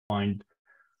find.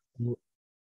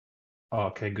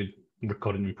 Okay, good.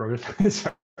 Recording in progress.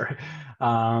 Sorry.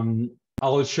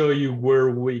 I'll show you where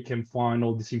we can find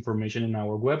all this information in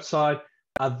our website.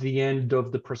 At the end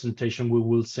of the presentation, we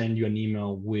will send you an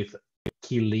email with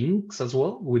key links as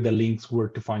well, with the links where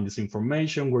to find this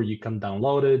information, where you can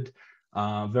download it,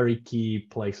 very key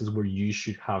places where you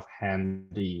should have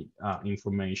handy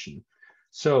information.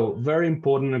 So very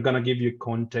important, I'm gonna give you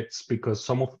context because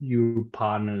some of your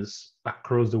partners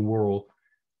across the world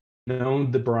know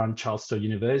the brand Sturt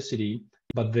University,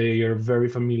 but they are very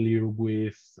familiar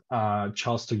with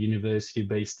Sturt University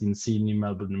based in Sydney,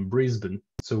 Melbourne, and Brisbane.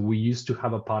 So we used to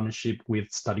have a partnership with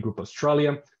Study Group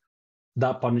Australia.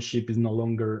 That partnership is no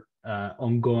longer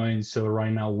ongoing. So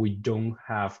right now we don't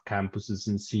have campuses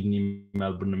in Sydney,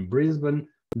 Melbourne, and Brisbane.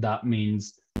 That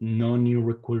means no new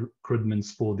recruitments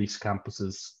for these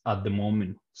campuses at the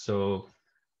moment. So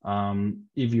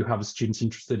if you have students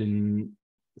interested in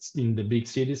the big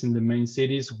cities, in the main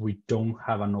cities, we don't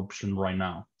have an option right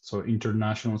now. So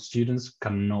international students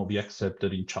cannot be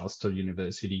accepted in Sturt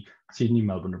University, Sydney,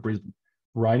 Melbourne, or Brisbane.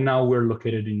 Right now, we're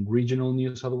located in regional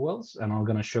New South Wales, and I'm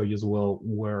going to show you as well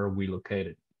where we're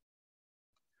located.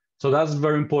 So that's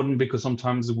very important because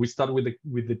sometimes we start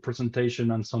with the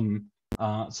presentation, and some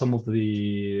of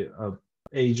the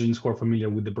agents who are familiar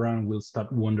with the brand will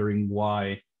start wondering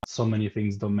why so many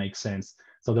things don't make sense.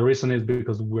 So the reason is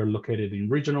because we're located in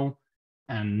regional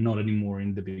and not anymore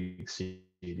in the big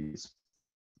cities.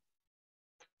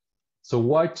 So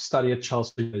why to study at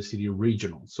Sturt University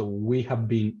regional? So we have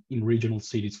been in regional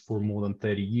cities for more than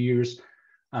 30 years.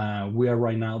 We are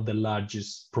right now the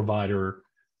largest provider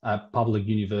public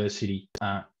university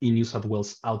in New South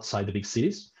Wales outside the big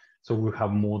cities. So we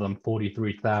have more than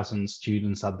 43,000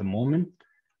 students at the moment.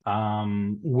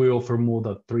 We offer more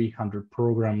than 300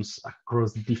 programs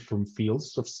across different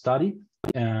fields of study.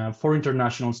 For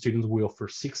international students, we offer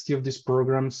 60 of these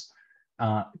programs,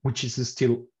 which is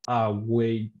still a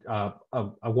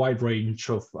wide range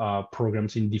of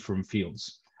programs in different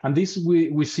fields. And this,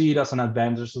 we see it as an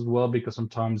advantage as well, because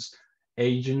sometimes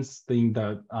agents think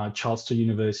that Sturt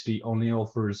University only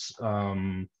offers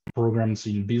programs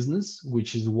in business,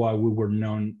 which is why we were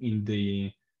known in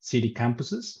the city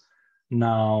campuses.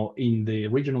 Now, in the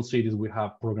regional cities, we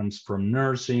have programs from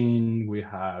nursing, we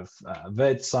have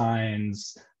vet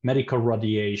science, medical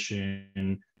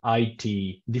radiation,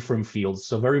 IT, different fields.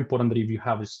 So very important that if you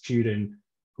have a student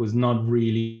who's not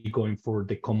really going for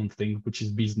the common thing, which is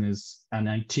business and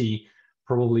IT,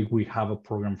 probably we have a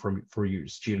program for your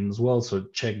student as well. So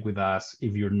check with us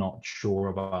if you're not sure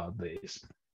about this.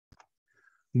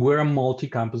 We're a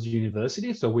multi-campus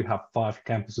university, so we have 5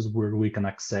 campuses where we can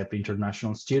accept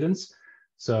international students.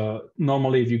 So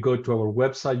normally, if you go to our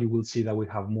website, you will see that we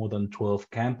have more than 12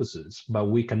 campuses, but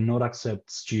we cannot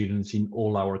accept students in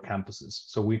all our campuses.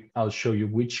 So I'll show you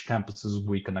which campuses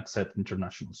we can accept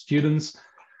international students.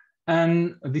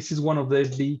 And this is one of the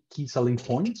big key selling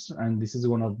points. And this is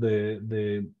one of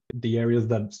the areas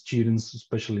that students,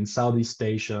 especially in Southeast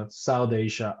Asia, South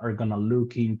Asia, are gonna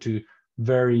look into.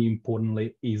 Very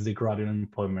importantly, is the graduate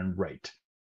employment rate.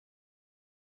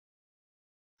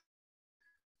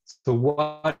 So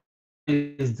what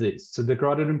is this? So the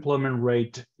graduate employment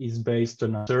rate is based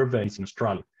on a survey in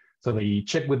Australia. So they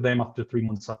check with them after 3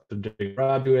 months after they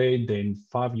graduate, then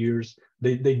 5 years.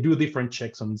 They do different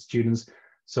checks on students.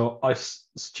 So us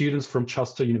students from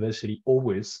Sturt University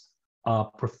always are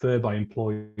preferred by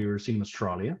employers in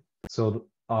Australia. So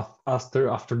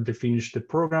after they finish the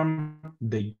program,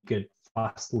 they get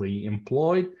fastly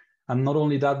employed. And not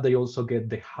only that, they also get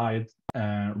the highest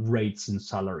rates and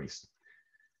salaries.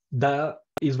 That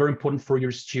is very important for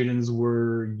your students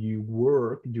where you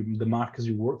work, the markets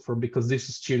you work for, because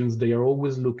these students, they are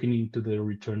always looking into the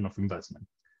return of investment.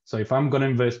 So if I'm going to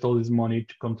invest all this money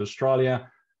to come to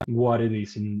Australia, what it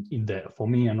is in there for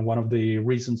me. And one of the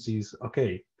reasons is,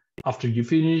 okay, after you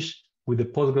finish with the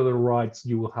postgraduate rights,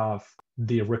 you will have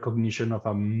the recognition of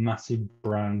a massive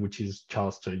brand, which is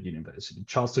Sturt University.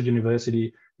 Sturt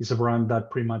University is a brand that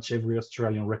pretty much every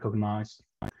Australian recognizes,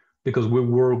 because we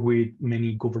work with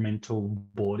many governmental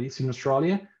bodies in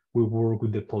Australia. We work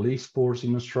with the police force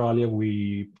in Australia.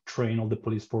 We train all the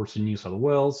police force in New South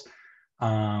Wales.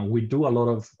 We do a lot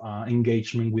of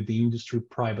engagement with the industry,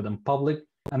 private and public.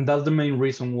 And that's the main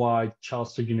reason why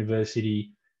Sturt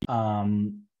University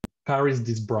carries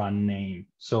this brand name.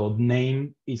 So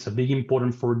name is a big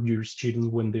important for your students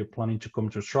when they're planning to come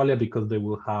to Australia, because they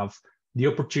will have the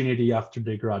opportunity after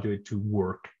they graduate to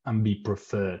work and be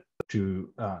preferred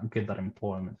to get that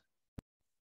employment.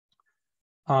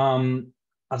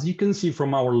 As you can see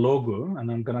from our logo,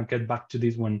 and I'm gonna get back to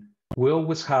this one, we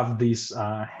always have these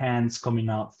hands coming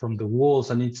out from the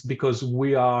walls, and it's because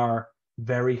we are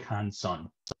very hands-on.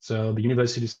 So the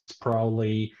university is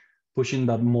probably pushing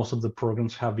that most of the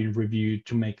programs have been reviewed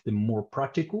to make them more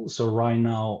practical. So right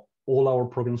now, all our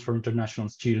programs for international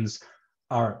students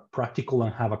are practical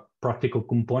and have a practical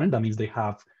component. That means they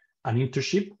have an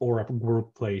internship or a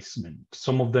work placement.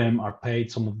 Some of them are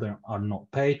paid, some of them are not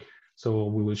paid. So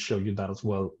we will show you that as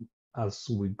well as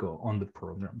we go on the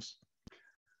programs.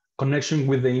 Connection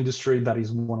with the industry, that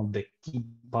is one of the key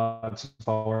parts of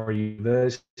our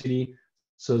university.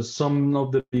 So some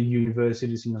of the big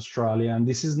universities in Australia, and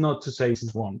this is not to say this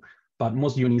is wrong, but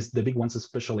most unis, the big ones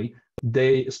especially,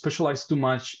 they specialize too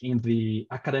much in the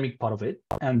academic part of it,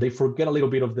 and they forget a little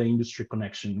bit of the industry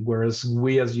connection. Whereas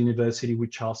we as university,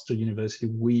 with Charles University,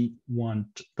 we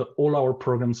want all our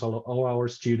programs, all our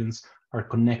students are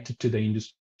connected to the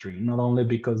industry, not only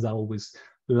because that always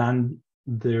land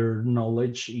their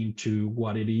knowledge into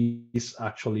what it is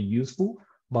actually useful,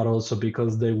 but also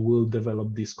because they will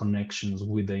develop these connections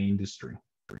with the industry.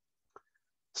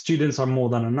 Students are more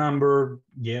than a number.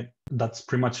 Yeah, that's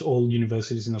pretty much all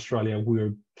universities in Australia.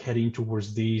 We're heading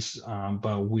towards this,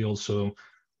 but we also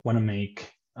want to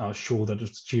make sure that the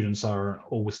students are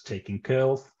always taken care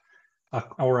of.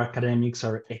 Our academics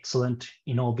are excellent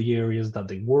in all the areas that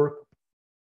they work.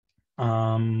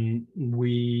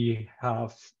 We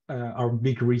have our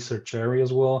big research area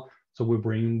as well. So we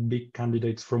bring big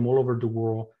candidates from all over the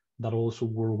world that also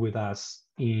work with us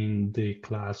in the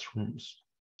classrooms.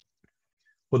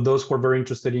 For those who are very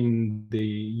interested in the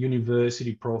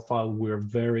university profile, we're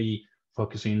very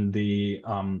focusing the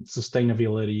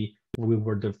sustainability. We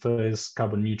were the first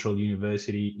carbon neutral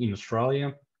university in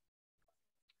Australia.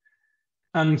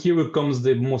 And here comes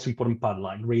the most important part,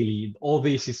 like really, all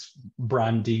this is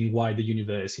branding, why the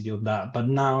university of that. But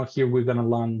now here we're gonna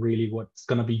learn really what's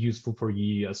gonna be useful for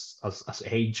you as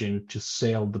agent to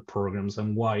sell the programs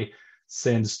and why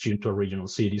send a student to a regional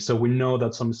city. So we know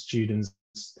that some students,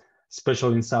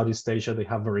 especially in Southeast Asia, they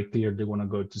have very clear they wanna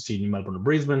go to Sydney, Melbourne, or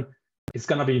Brisbane. It's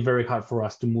gonna be very hard for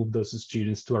us to move those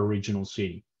students to a regional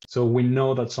city. So we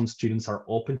know that some students are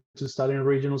open to studying in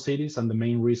regional cities, and the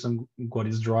main reason what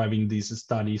is driving these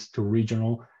studies to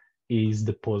regional is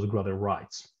the postgraduate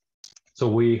rights. So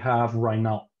we have right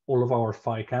now all of our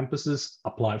 5 campuses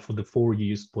apply for the 4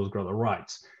 years postgraduate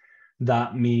rights.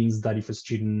 That means that if a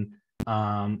student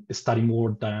study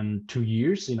more than 2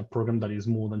 years in a program that is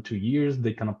more than 2 years,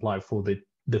 they can apply for the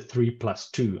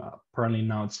 3+2. Apparently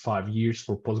now it's 5 years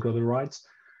for postgraduate rights.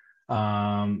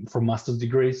 For master's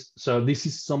degrees. So this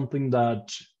is something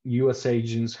that US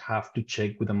agents have to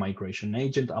check with a migration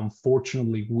agent.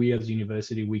 Unfortunately, we as a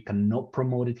university, we cannot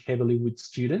promote it heavily with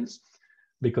students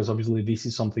because obviously this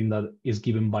is something that is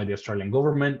given by the Australian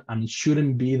government and it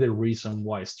shouldn't be the reason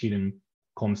why a student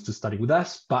comes to study with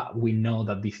us. But we know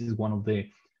that this is one of the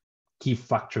key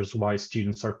factors why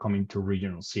students are coming to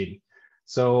regional city.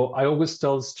 So I always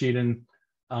tell students,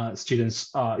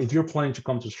 if you're planning to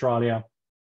come to Australia,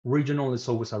 regional is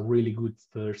always a really good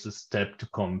first step to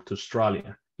come to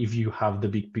Australia. If you have the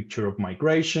big picture of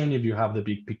migration, if you have the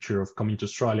big picture of coming to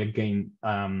Australia, gain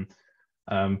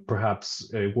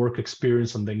perhaps a work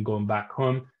experience and then going back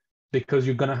home, because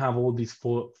you're going to have all these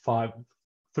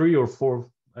 3 or 4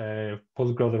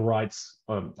 postgraduate rights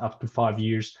up to 5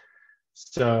 years.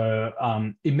 So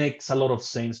it makes a lot of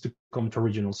sense to come to a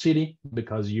regional city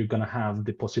because you're going to have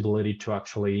the possibility to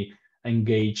actually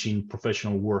engage in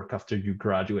professional work after you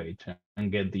graduate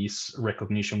and get this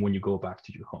recognition when you go back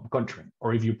to your home country.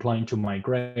 Or if you're planning to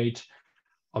migrate,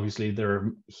 obviously there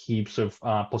are heaps of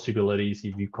possibilities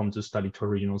if you come to study to a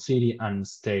regional city and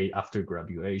stay after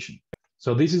graduation.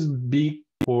 So this is big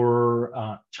for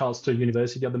Charles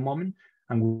University at the moment.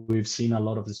 And we've seen a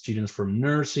lot of the students from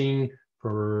nursing,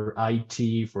 for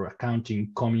IT, for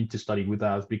accounting coming to study with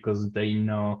us because they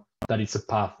know that it's a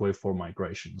pathway for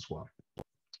migration as well.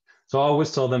 So I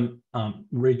always tell them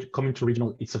coming to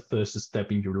regional, it's a first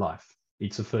step in your life.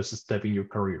 It's a first step in your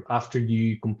career. After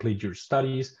you complete your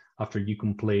studies, after you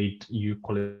complete your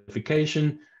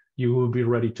qualification, you will be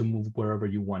ready to move wherever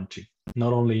you want to,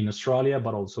 not only in Australia,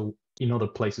 but also in other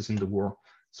places in the world.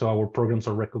 So our programs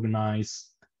are recognized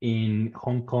in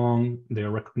Hong Kong,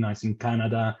 they're recognized in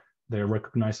Canada, they're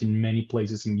recognized in many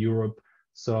places in Europe.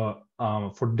 So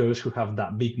for those who have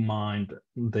that big mind,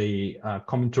 they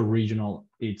come into regional,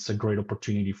 it's a great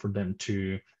opportunity for them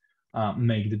to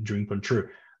make the dream come true.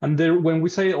 And there, when we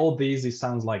say all these, it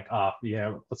sounds like,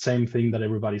 yeah, the same thing that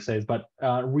everybody says. But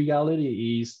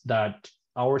reality is that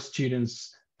our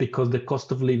students, because the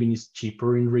cost of living is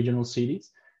cheaper in regional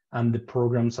cities and the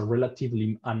programs are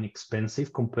relatively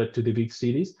inexpensive compared to the big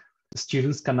cities,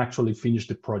 students can actually finish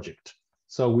the project.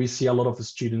 So we see a lot of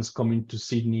students coming to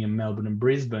Sydney and Melbourne and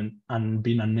Brisbane and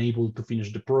being unable to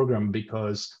finish the program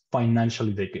because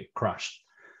financially they get crushed.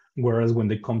 Whereas when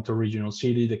they come to a regional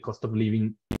city, the cost of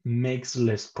living makes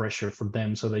less pressure for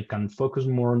them, so they can focus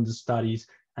more on the studies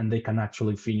and they can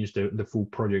actually finish the full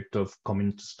project of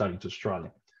coming to study to Australia.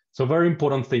 So very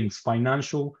important things: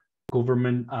 financial,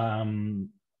 government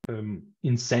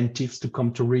incentives to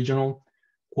come to regional,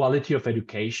 quality of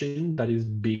education that is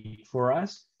big for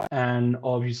us, and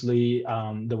obviously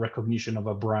the recognition of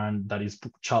a brand that is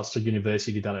Charles Sturt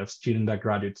University, that a student that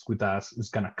graduates with us is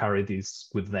going to carry this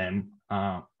with them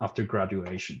after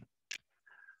graduation.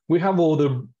 We have all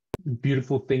the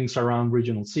beautiful things around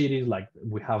regional cities, like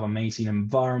we have amazing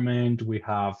environment, we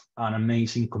have an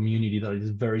amazing community that is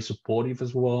very supportive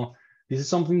as well. This is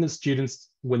something that students,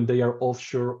 when they are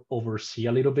offshore, oversee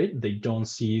a little bit. They don't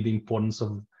see the importance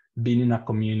of being in a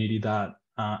community that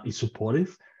is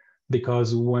supportive,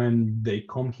 because when they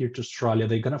come here to Australia,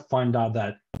 they're going to find out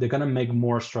that they're going to make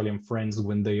more Australian friends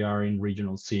when they are in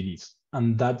regional cities.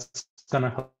 And that's going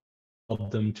to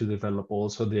help them to develop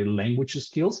also their language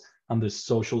skills and the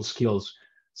social skills.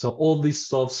 So all these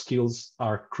soft skills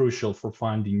are crucial for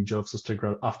finding jobs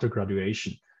after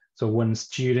graduation. So when a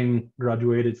student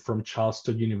graduated from Charles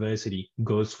Sturt University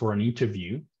goes for an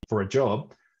interview for a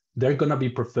job, they're going to be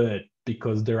preferred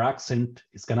because their accent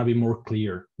is going to be more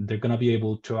clear. They're going to be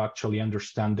able to actually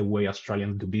understand the way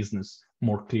Australians do business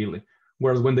more clearly.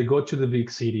 Whereas when they go to the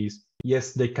big cities,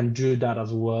 yes, they can do that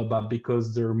as well, but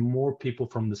because there are more people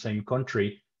from the same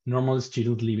country, normally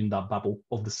students live in that bubble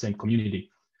of the same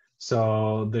community.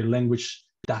 So their language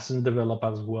doesn't develop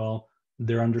as well.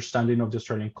 Their understanding of the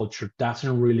Australian culture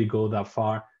doesn't really go that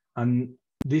far. And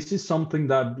this is something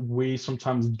that we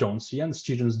sometimes don't see and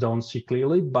students don't see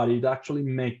clearly, but it actually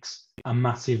makes a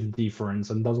massive difference.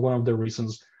 And that's one of the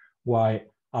reasons why,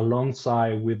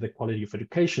 alongside with the quality of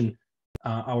education,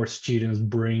 our students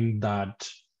bring that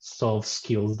soft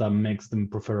skills that makes them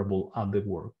preferable at the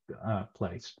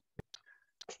workplace.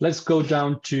 Let's go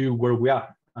down to where we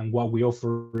are and what we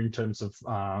offer in terms of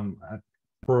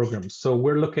programs. So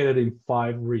we're located in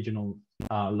 5 regional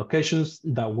locations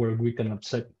where we can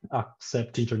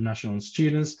accept international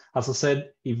students. As I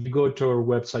said, if you go to our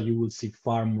website, you will see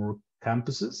far more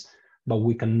campuses, but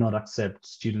we cannot accept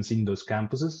students in those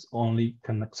campuses, only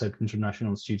can accept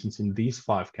international students in these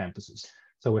 5 campuses.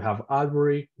 So we have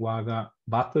Albury, Wagga,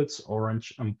 Bathurst,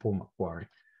 Orange, and Port Macquarie.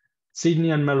 Sydney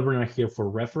and Melbourne are here for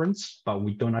reference, but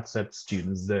we don't accept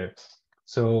students there.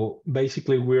 So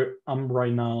basically, I'm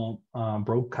right now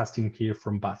broadcasting here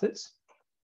from Bathurst,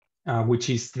 which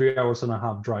is 3 hours and a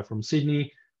half drive from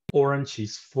Sydney. Orange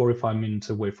is 45 minutes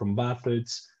away from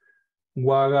Bathurst.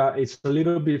 Wagga is a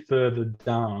little bit further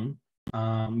down,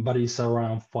 but it's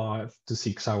around 5 to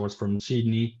 6 hours from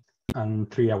Sydney and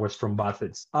 3 hours from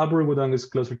Bathurst. Albury-Wodonga is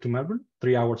closer to Melbourne,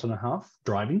 3 hours and a half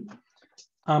driving.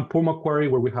 Port Macquarie,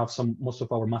 where we have most of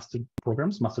our master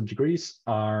degrees,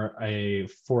 are a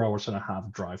 4 hours and a half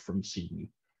drive from Sydney.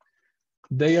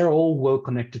 They are all well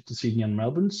connected to Sydney and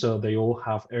Melbourne, so they all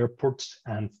have airports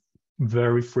and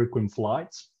very frequent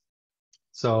flights.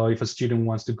 So if a student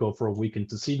wants to go for a weekend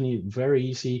to Sydney, very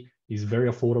easy, it's very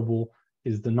affordable.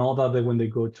 Is the know that when they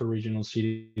go to a regional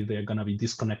city, they're going to be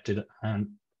disconnected and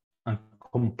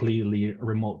completely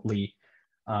remotely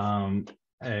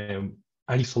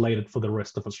isolated for the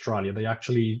rest of Australia.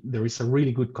 There is a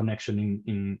really good connection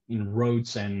in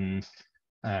roads and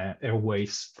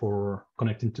airways for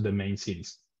connecting to the main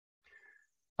cities.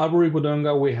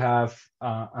 Albury-Wodonga, we have,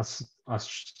 as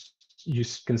you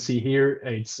can see here,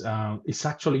 it's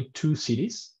actually 2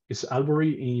 cities. It's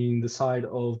Albury in the side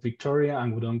of Victoria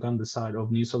and Wodonga on the side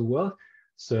of New South Wales.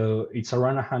 So it's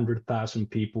around 100,000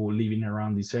 people living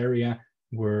around this area,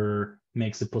 where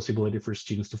makes the possibility for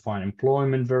students to find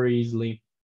employment very easily.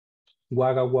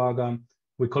 Wagga,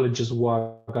 we call it just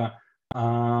Wagga.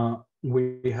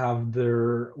 We have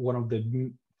one of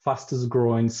the fastest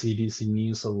growing cities in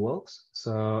New South Wales.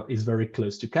 So it's very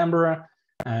close to Canberra.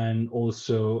 And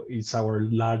also it's our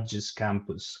largest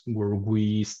campus where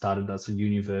we started as a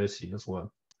university as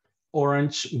well.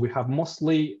 Orange, we have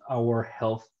mostly our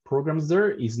health programs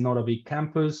there. It's not a big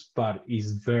campus, but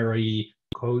it's very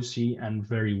cozy and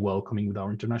very welcoming with our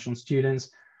international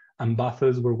students. And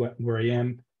Bathurst, where I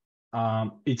am,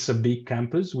 it's a big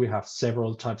campus. We have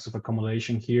several types of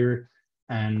accommodation here,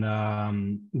 and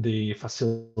the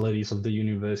facilities of the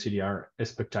university are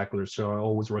spectacular. So I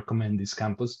always recommend this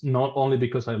campus, not only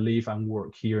because I live and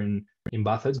work here in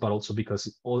Bathurst, but also because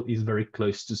it is very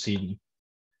close to Sydney.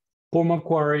 Port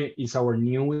Macquarie is our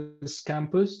newest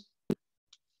campus.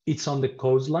 It's on the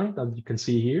coastline, as you can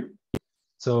see here.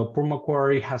 So Port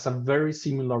Macquarie has a very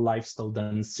similar lifestyle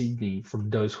than Sydney for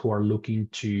those who are looking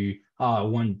to, I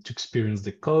want to experience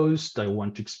the coast, I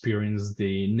want to experience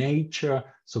the nature.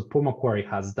 So Port Macquarie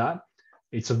has that.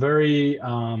 It's a very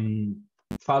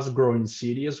fast growing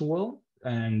city as well.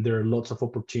 And there are lots of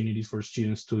opportunities for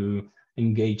students to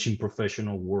engage in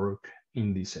professional work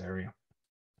in this area.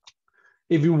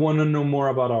 If you want to know more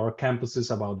about our campuses,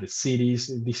 about the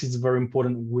cities, this is very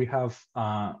important. We have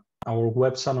our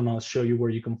website, and I'll show you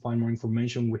where you can find more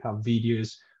information. We have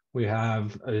videos, we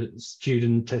have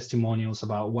student testimonials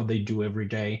about what they do every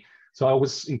day. So I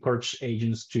always encourage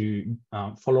agents to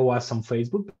follow us on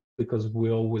Facebook, because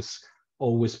we're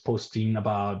always posting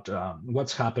about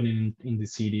what's happening in the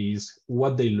cities,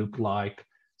 what they look like.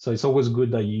 So it's always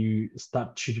good that you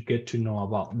start to get to know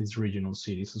about these regional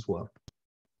cities as well.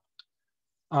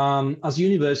 As a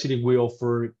university, we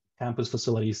offer campus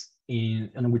facilities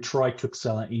and we try to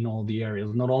excel in all the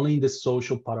areas, not only in the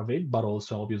social part of it, but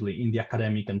also obviously in the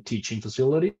academic and teaching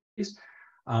facilities.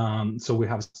 So we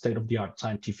have state-of-the-art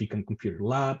scientific and computer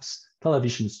labs,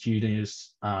 television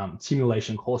studios,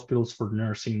 simulation hospitals for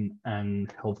nursing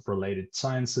and health-related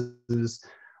sciences.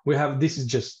 We have, this is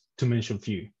just to mention a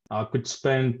few. I could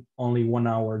spend only 1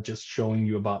 hour just showing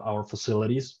you about our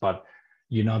facilities, but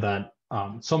you know that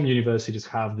some universities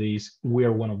have these. We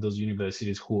are one of those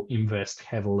universities who invest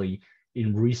heavily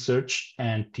in research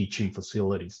and teaching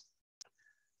facilities.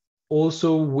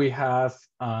 Also, we have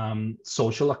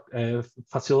social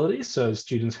facilities. So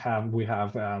students we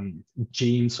have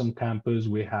gyms on campus,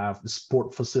 we have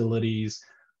sport facilities,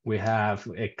 we have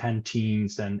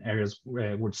canteens and areas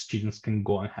where students can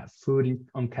go and have food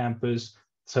on campus,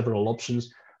 several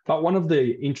options. But one of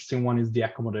the interesting one is the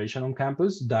accommodation on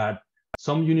campus, that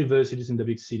some universities in the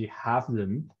big city have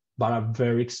them, but are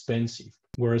very expensive.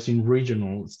 Whereas in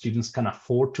regional, students can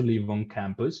afford to live on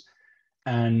campus,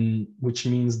 and which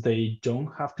means they don't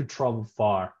have to travel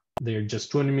far. They're just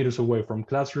 20 meters away from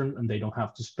classroom, and they don't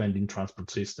have to spend in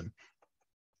transport system.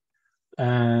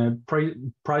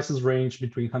 Prices range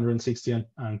between $160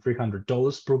 and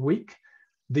 $300 per week.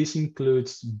 This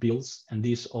includes bills, and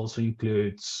this also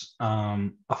includes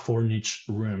a furnished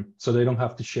room. So they don't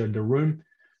have to share the room.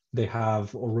 They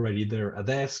have already there a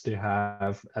desk, they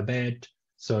have a bed.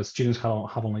 So students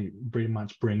have only pretty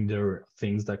much bring their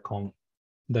things that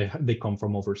they come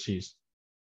from overseas.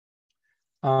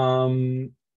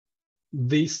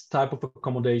 This type of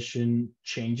accommodation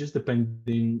changes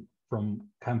depending from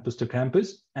campus to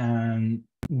campus, and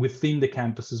within the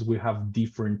campuses we have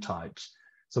different types.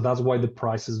 So that's why the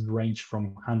prices range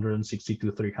from 160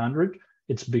 to 300.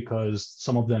 It's because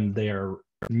some of them, they are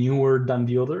newer than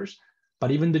the others, but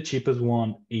even the cheapest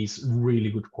one is really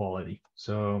good quality.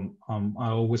 So I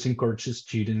always encourage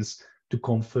students to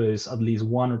come first at least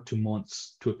 1 or 2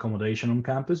 months to accommodation on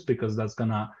campus, because that's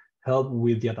gonna help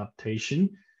with the adaptation.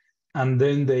 And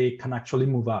then they can actually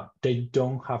move out. They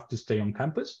don't have to stay on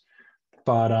campus,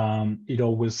 but it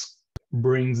always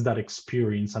brings that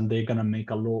experience, and they're gonna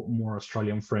make a lot more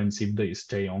Australian friends if they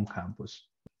stay on campus.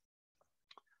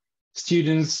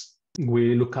 Students,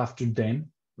 we look after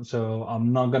them. So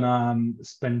I'm not gonna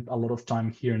spend a lot of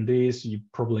time here in this. You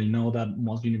probably know that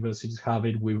most universities have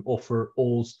it. We offer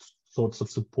all sorts of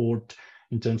support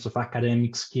in terms of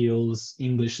academic skills,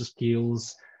 English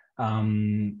skills,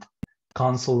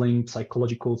 counseling,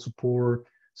 psychological support.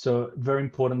 So very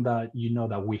important that you know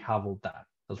that we have all that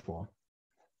as well.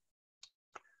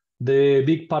 The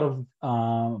big part of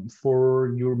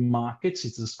for your markets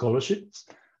is the scholarships.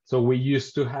 So we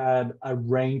used to have a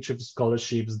range of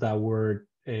scholarships that were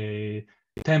 10%,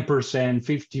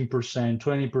 15%,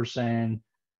 20%,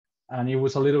 and it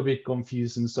was a little bit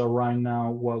confusing. So right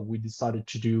now, what we decided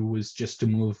to do was just to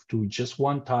move to just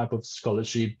one type of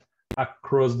scholarship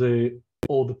across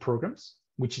all the programs,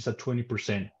 which is at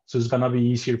 20%. So it's gonna be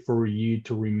easier for you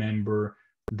to remember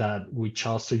that with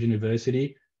Charles Sturt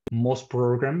University, most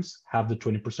programs have the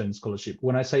 20% scholarship.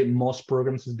 When I say most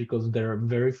programs, is because there are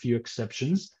very few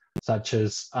exceptions, such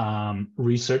as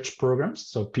research programs,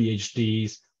 so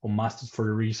PhDs or masters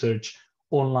for research.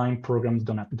 Online programs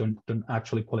don't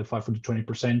actually qualify for the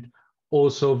 20%.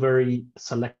 Also, very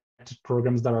selected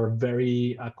programs that are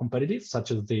very competitive,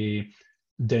 such as the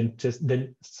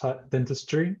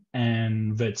dentistry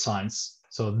and vet science.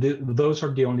 So those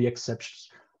are the only exceptions.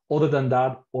 Other than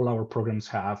that, all our programs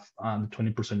have the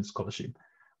 20% scholarship.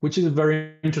 Which is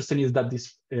very interesting is that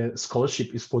this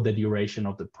scholarship is for the duration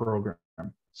of the program.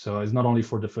 So it's not only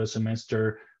for the first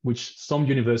semester, which some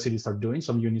universities are doing.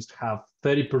 Some unis have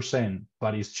 30%,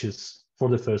 but it's just for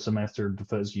the first semester, the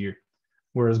first year.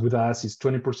 Whereas with us, it's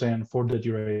 20% for the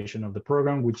duration of the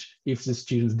program, which if the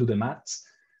students do the maths,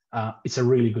 it's a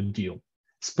really good deal.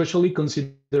 especially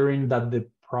considering that the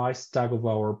price tag of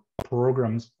our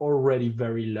programs already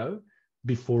very low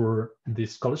before the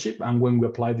scholarship. And when we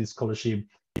apply the scholarship,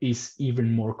 is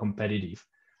even more competitive.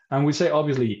 And we say,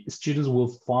 obviously, students will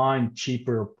find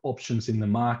cheaper options in the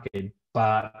market,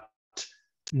 but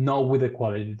not with the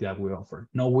quality that we offer,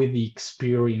 not with the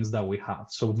experience that we have.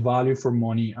 So value for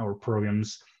money, our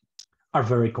programs are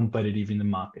very competitive in the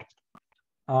market.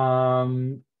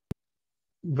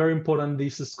 Very important,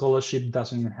 this scholarship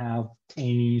doesn't have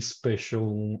any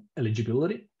special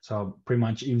eligibility. So pretty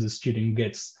much if the student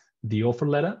gets the offer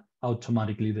letter,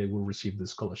 automatically they will receive the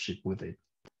scholarship with it.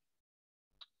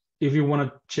 If you want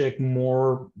to check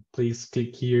more, please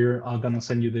click here. I'm going to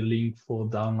send you the link for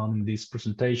downloading this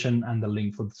presentation and the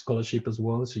link for the scholarship as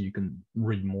well, so you can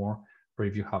read more, or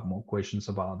if you have more questions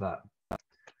about that.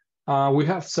 We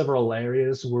have several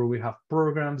areas where we have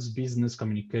programs: business,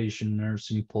 communication,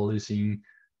 nursing, policing,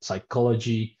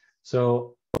 psychology.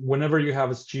 So whenever you have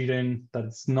a student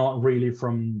that's not really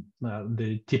from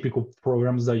the typical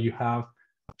programs that you have,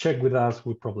 check with us.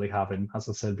 We probably haven't, as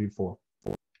I said before.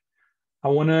 I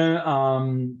want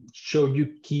to show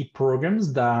you key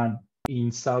programs that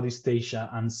in Southeast Asia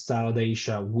and South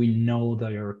Asia, we know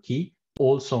they are key.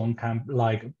 Also on camp,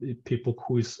 like people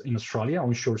who is in Australia,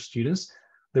 onshore students,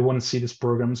 they want to see these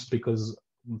programs because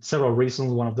several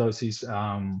reasons. One of those is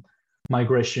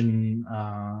migration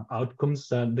outcomes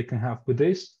that they can have with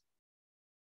this.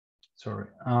 Sorry.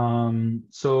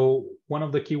 So one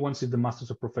of the key ones is the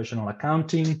Masters of Professional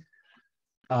Accounting.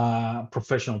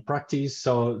 Professional practice.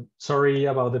 So sorry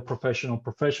about the professional,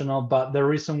 but the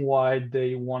reason why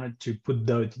they wanted to put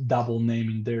the double name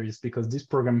in there is because this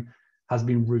program has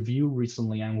been reviewed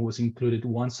recently and was included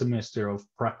one semester of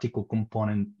practical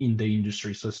component in the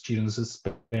industry. So students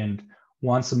spend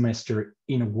one semester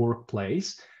in a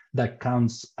workplace that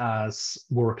counts as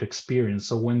work experience.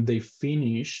 So when they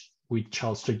finish with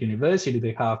Sturt University,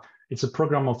 it's a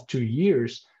program of 2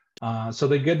 years. So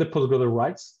they get the postgraduate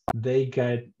rights, they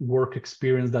get work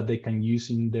experience that they can use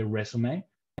in their resume,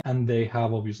 and they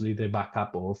have obviously the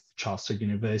backup of Sturt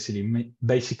University.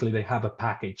 Basically, they have a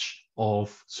package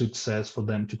of success for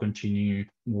them to continue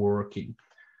working.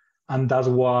 And that's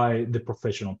why the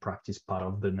professional practice part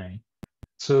of the name.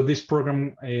 So this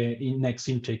program in next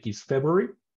intake is February.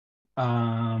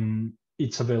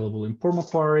 It's available in Port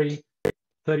Macquarie,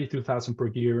 32,000 per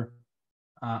year.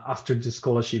 After the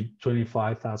scholarship,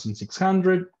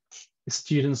 25,600.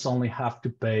 Students only have to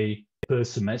pay per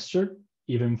semester,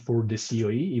 even for the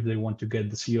COE. If they want to get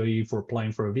the COE for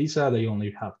applying for a visa, they only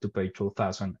have to pay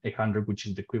 12,800, which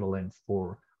is the equivalent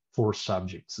for 4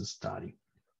 subjects to study.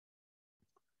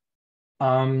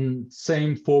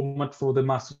 Same format for the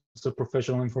Masters of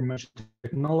Professional Information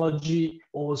Technology,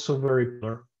 also very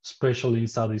popular, especially in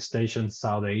Southeast Asia and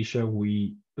South Asia.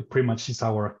 Pretty much is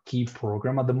our key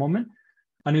program at the moment.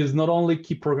 And it's not only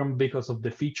key program because of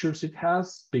the features it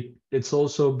has, it's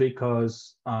also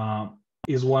because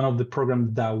it's one of the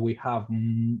programs that we have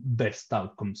best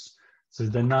outcomes. So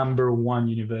it's the #1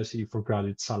 university for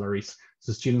graduate salaries.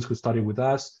 So students who study with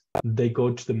us, they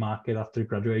go to the market after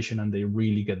graduation and they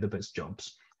really get the best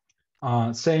jobs.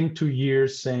 Same 2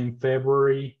 years, same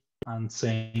February, and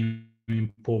same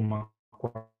in Port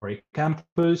Macquarie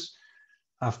campus.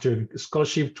 After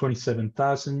scholarship,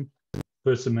 27,000.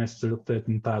 First semester,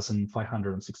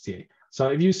 13,568. So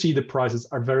if you see, the prices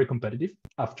are very competitive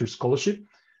after scholarship.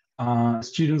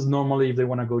 Students normally, if they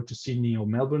want to go to Sydney or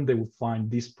Melbourne, they will find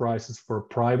these prices for a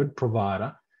private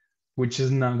provider, which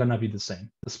is not going to be the same,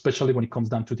 especially when it comes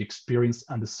down to the experience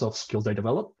and the soft skills they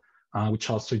develop. With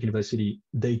Sturt University,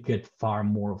 they get far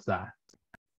more of that.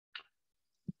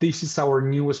 This is our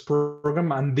newest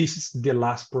program, and this is the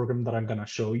last program that I'm going to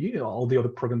show you. All the other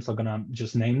programs are going to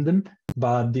just name them,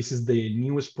 but this is the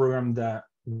newest program that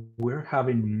we're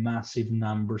having massive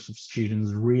numbers of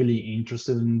students really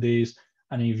interested in this.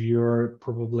 And if you're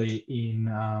probably in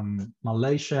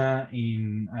Malaysia,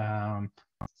 in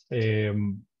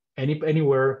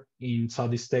anywhere in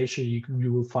Southeast Asia,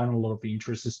 you will find a lot of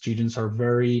interest. Students are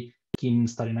very keen in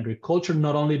studying agriculture,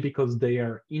 not only because they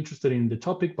are interested in the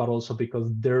topic, but also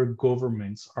because their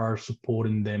governments are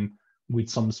supporting them with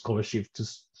some scholarship to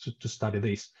study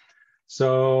this.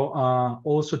 So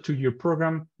also 2-year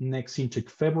program, next intake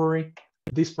February.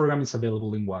 This program is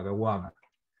available in Wagga Wagga.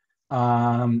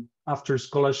 After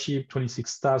scholarship,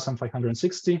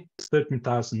 26,560,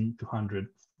 13,200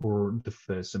 for the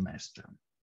first semester.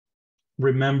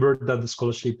 Remember that the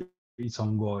scholarship is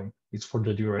ongoing. It's for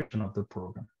the duration of the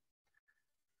program.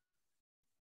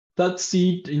 that's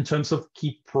it in terms of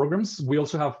key programs. We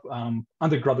also have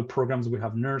undergraduate programs. We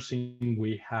have nursing,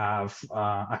 we have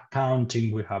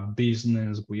accounting, we have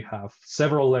business, we have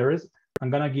several areas. I'm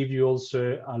going to give you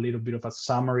also a little bit of a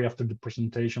summary after the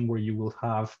presentation where you will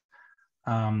have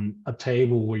a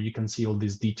table where you can see all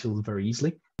these details very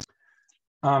easily.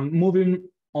 Moving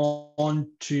on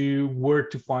to where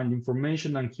to find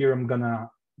information. And here I'm going to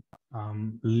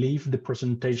leave the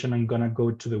presentation. I'm going to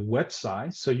go to the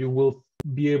website. So you will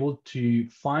be able to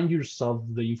find yourself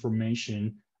the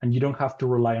information and you don't have to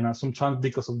rely on us. Sometimes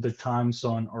because of the time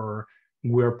zone or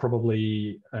we're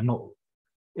probably not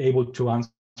able to answer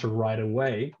right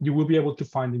away, you will be able to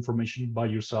find information by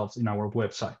yourselves in our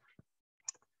website.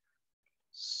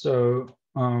 So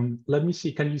let me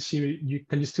see. Can you see?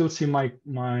 Can you still see my?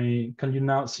 Can you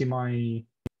now see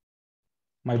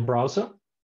my browser?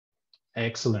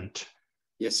 Excellent.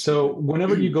 Yes. So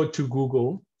whenever you go to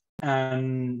Google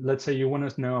and let's say you want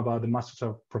to know about the Masters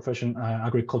of Profession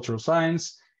Agricultural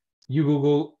Science, you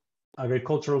Google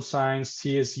agricultural science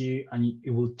CSU and it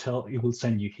will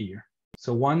send you here.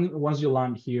 So once you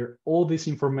land here, all this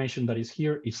information that is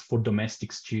here is for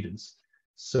domestic students.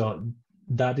 So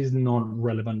that is not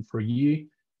relevant for you.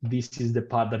 This is the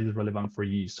part that is relevant for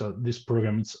you. So this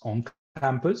program is on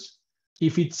campus.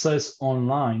 If it says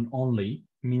online only,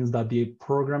 means that the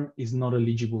program is not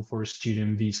eligible for a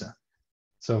student visa.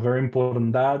 So very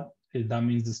important that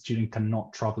means the student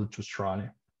cannot travel to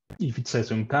Australia. If it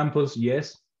says on campus,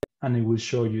 yes, and it will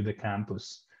show you the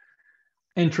campus.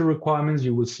 Entry requirements,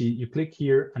 you will see, you click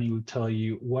here and it will tell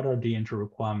you what are the entry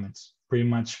requirements, pretty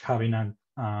much having a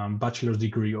bachelor's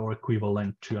degree or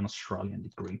equivalent to an Australian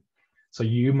degree. So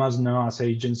you must know as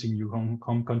agents in your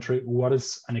home country, what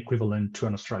is an equivalent to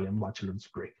an Australian bachelor's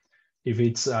degree. If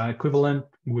it's equivalent,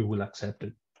 we will accept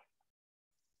it.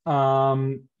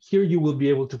 Here you will be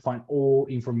able to find all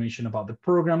information about the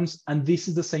programs, and this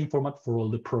is the same format for all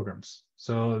the programs.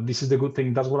 So this is the good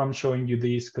thing. That's what I'm showing you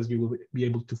this, because you will be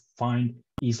able to find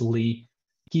easily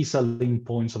key selling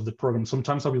points of the program.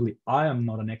 Sometimes obviously I am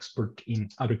not an expert in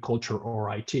agriculture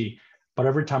or IT, but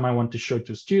every time I want to show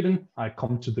to a student, I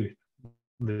come to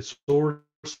the source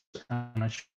and I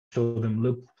show them,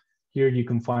 look, here you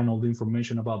can find all the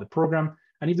information about the program.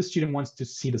 And if the student wants to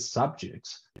see the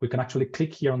subjects, we can actually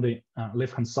click here on the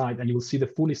left-hand side and you will see the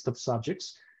full list of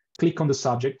subjects. Click on the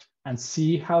subject and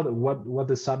see how what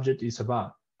the subject is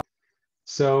about.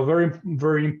 So very,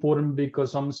 very important,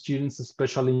 because some students,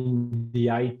 especially in the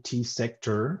IT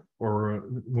sector, or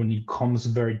when it comes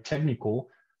very technical,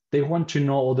 they want to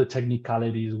know all the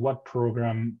technicalities, what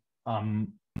program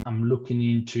I'm looking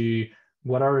into,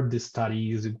 what are the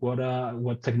studies,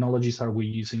 what technologies are we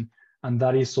using, and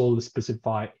that is all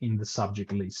specified in the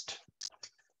subject list.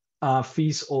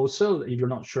 Fees also, if you're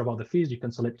not sure about the fees, you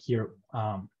can select here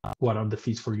what are the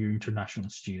fees for your international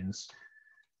students.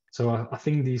 So I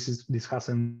think this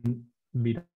hasn't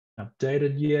been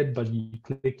updated yet, but you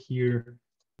click here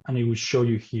and it will show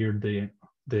you here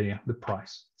the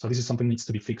price. So this is something that needs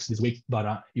to be fixed this week,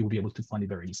 but you will be able to find it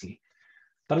very easily.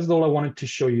 That is all I wanted to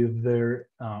show you there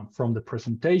from the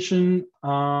presentation.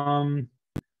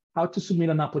 How to submit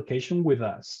an application with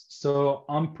us. So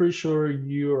I'm pretty sure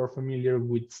you are familiar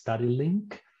with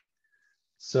StudyLink.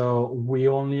 So we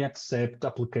only accept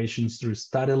applications through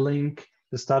StudyLink.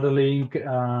 The StudyLink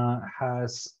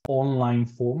has online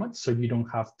format, so you don't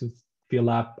have to fill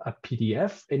up a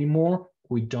PDF anymore.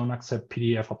 We don't accept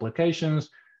PDF applications.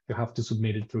 You have to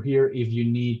submit it through here. If you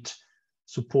need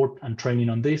support and training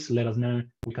on this, let us know.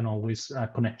 We can always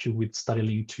connect you with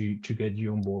StudyLink to get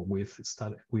you on board with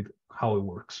how it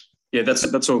works. Yeah,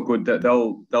 that's all good.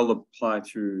 They'll apply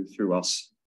through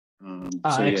us. So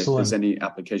yeah, if there's any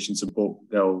application support,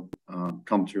 they'll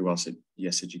come through us at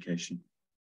Yes Education.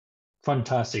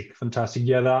 Fantastic.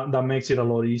 Yeah, that makes it a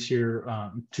lot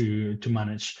easier to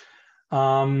manage.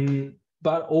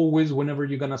 But always, whenever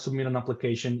you're gonna submit an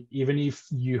application, even if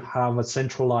you have a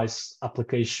centralized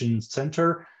application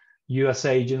center, you as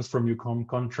agents from your home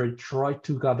country try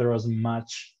to gather as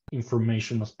much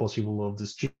information as possible of the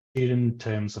student in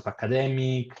terms of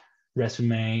academic,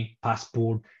 resume,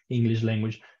 passport, English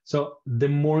language. So the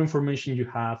more information you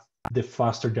have, the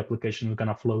faster the application is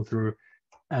gonna flow through.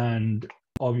 And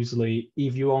obviously,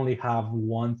 if you only have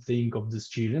one thing of the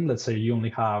student, let's say you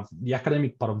only have the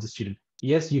academic part of the student,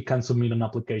 yes, you can submit an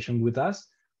application with us,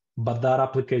 but that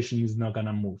application is not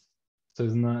gonna move. So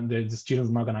it's not, the student's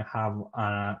not gonna have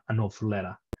an offer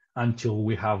letter until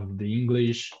we have the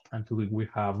English, until we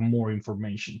have more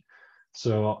information.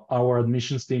 So our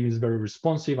admissions team is very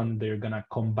responsive and they're gonna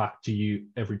come back to you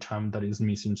every time that is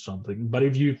missing something. But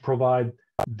if you provide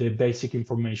the basic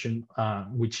information,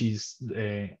 which is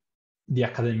the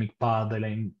academic part,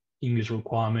 the English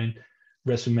requirement,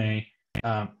 resume,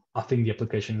 I think the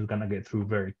application is going to get through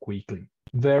very quickly.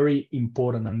 Very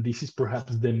important, and this is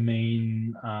perhaps the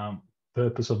main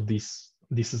purpose of this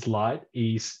slide,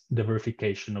 is the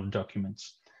verification of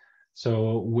documents.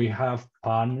 So we have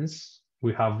partners,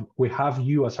 we have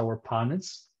you as our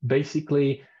partners.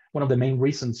 Basically, one of the main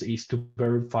reasons is to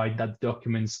verify that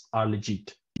documents are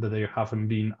legit, that they haven't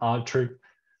been altered.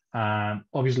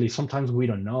 Obviously, sometimes we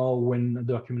don't know when the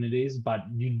document it is, but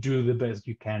you do the best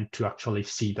you can to actually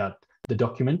see that the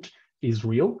document is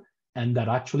real and that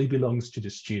actually belongs to the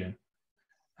student.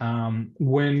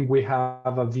 When we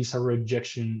have a visa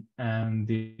rejection and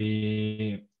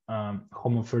the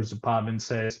Home Affairs Department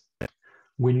says,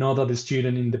 we know that the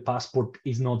student in the passport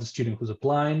is not the student who's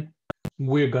applying,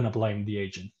 we're going to blame the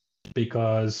agent,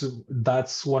 because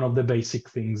that's one of the basic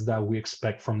things that we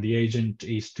expect from the agent,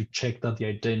 is to check that the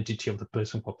identity of the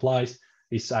person who applies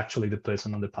is actually the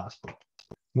person on the passport.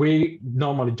 We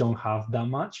normally don't have that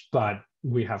much, but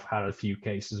we have had a few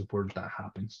cases where that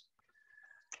happens.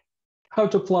 How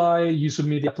to apply: you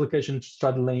submit the application to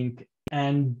Sturt link,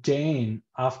 and then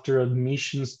after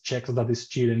admissions checks that the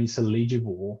student is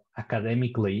eligible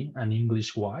academically and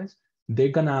English-wise, they're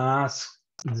gonna ask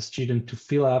the student to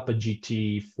fill up a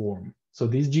GTE form. So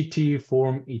this GTE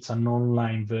form, it's an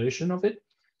online version of it,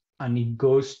 and it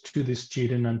goes to the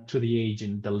student and to the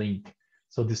agent, the link.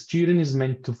 So the student is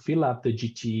meant to fill up the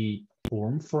GTE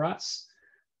form for us,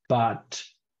 but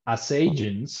as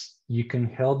agents, you can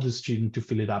help the student to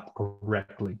fill it up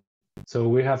correctly. So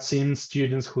we have seen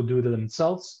students who do it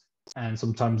themselves, and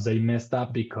sometimes they messed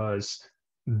up because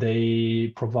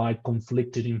they provide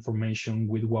conflicted information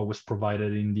with what was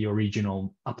provided in the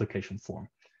original application form.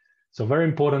 So very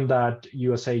important that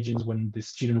you as agents, when the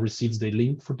student receives the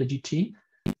link for the GT,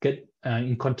 get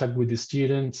in contact with the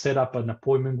student, set up an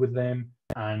appointment with them,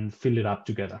 and fill it up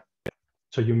together.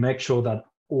 So you make sure that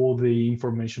all the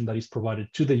information that is provided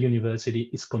to the university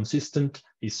is consistent,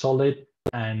 is solid,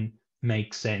 and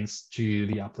makes sense to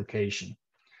the application.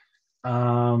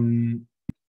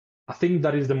 I think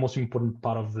that is the most important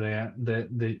part of the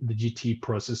GT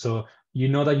process. So you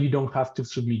know that you don't have to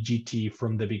submit GT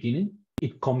from the beginning.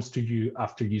 It comes to you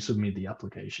after you submit the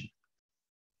application.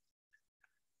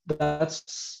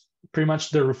 That's pretty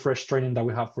much the refresh training that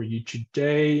we have for you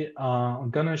today. I'm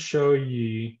gonna show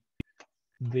you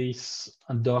this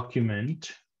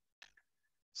document.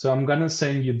 So I'm gonna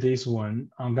send you this one.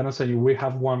 I'm gonna send you, we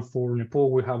have one for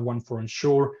Nepal, we have one for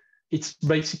onshore. It's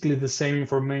basically the same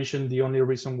information. The only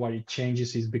reason why it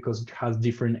changes is because it has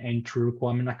different entry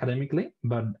requirement academically.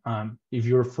 But if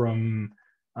you're from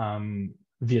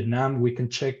Vietnam, we can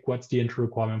check what's the entry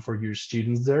requirement for your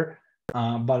students there.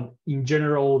 But in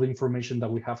general, the information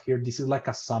that we have here, this is like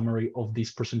a summary of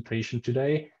this presentation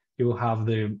today. You will have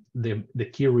the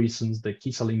key reasons, the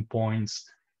key selling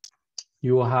points.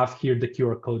 You will have here the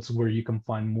QR codes where you can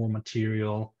find more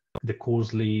material, the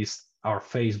course list, our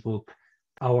Facebook,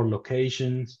 our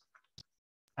locations.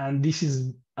 And this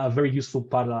is a very useful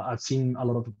part. I've seen a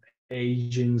lot of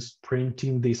agents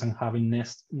printing this and having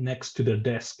next to their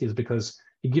desk, is because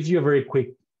it gives you a very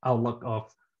quick outlook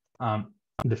of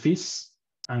the fees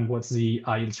and what's the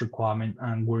IELTS requirement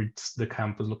and where it's the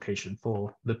campus location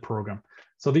for the program.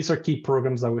 So these are key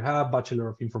programs that we have: Bachelor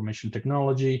of Information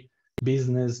Technology,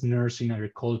 Business, Nursing,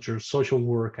 Agriculture, Social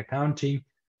Work, Accounting,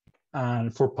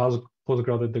 and for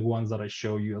postgraduate, the ones that I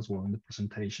show you as well in the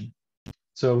presentation.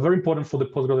 So very important for the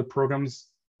postgraduate programs,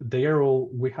 they are all,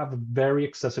 we have a very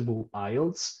accessible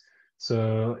IELTS.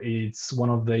 So it's one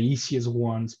of the easiest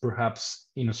ones perhaps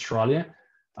in Australia,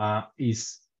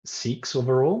 is 6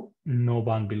 overall, no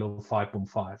band below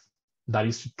 5.5. That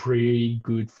is pretty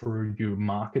good for your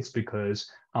markets, because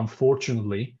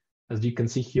unfortunately, as you can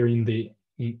see here in the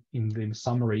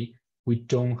summary, we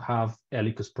don't have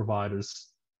ELICOS providers,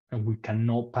 and we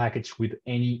cannot package with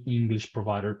any English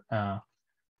provider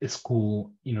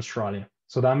school in Australia.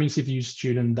 So that means if your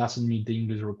student doesn't meet the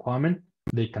English requirement,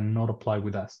 they cannot apply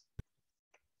with us.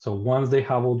 So once they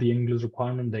have all the English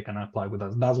requirement, they can apply with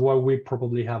us. That's why we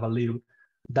probably have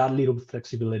that little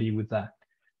flexibility with that.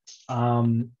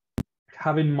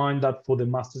 Have in mind that for the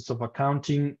Masters of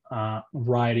Accounting,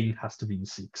 writing has to be in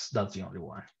 6. That's the only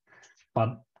one.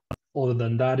 But other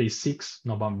than that is 6,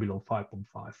 no band below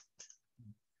 5.5.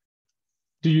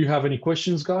 Do you have any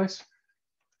questions, guys?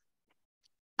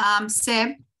 Seb,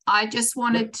 I just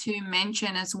wanted to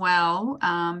mention as well,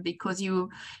 because you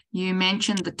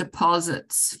mentioned the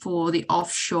deposits for the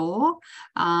offshore,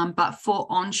 but for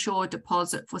onshore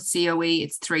deposit for COE,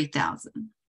 it's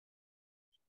 3,000.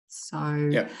 So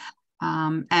yeah.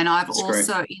 And I've That's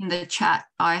also great. in the chat,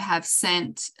 I have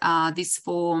sent this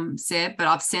form, Seb, but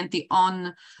I've sent the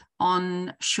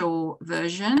onshore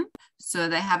version. So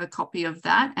they have a copy of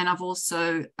that. And I've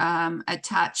also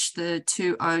attached the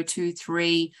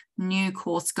 2023 new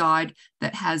course guide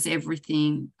that has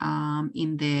everything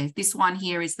in there. This one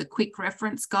here is the quick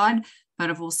reference guide, but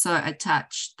I've also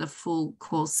attached the full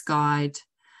course guide.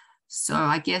 So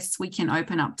I guess we can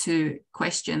open up to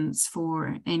questions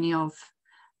for any of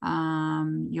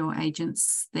your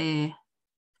agents there.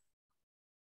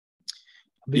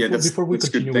 Before we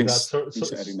continue with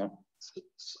that,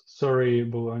 sorry,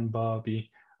 Bo and Bobby.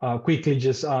 Quickly,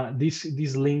 just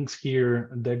these links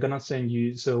here, they're gonna send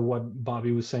you. So what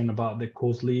Bobby was saying about the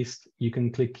course list, you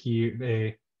can click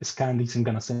here, scan this, and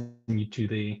gonna send you to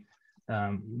the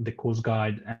course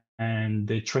guide and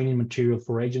the training material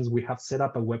for agents. We have set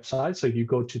up a website, so if you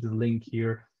go to the link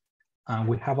here,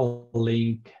 we have a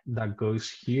link that goes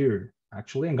here.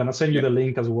 Actually, I'm gonna send you the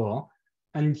link as well.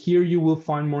 And here you will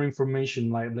find more information.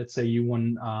 Like, let's say you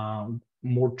want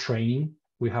more training.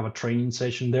 We have a training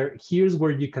session there. Here's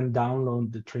where you can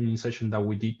download the training session that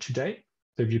we did today.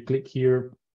 So if you click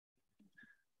here,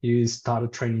 you start a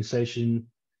training session,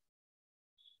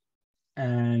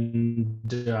 and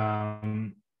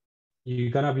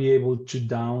you're gonna be able to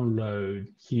download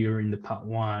here in the part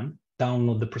 1,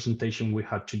 download the presentation we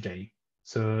had today.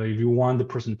 So if you want the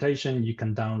presentation, you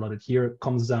can download it here. It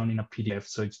comes down in a PDF,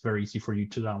 so it's very easy for you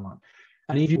to download.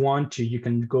 And if you want to, you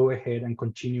can go ahead and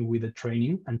continue with the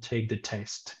training and take the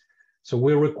test. So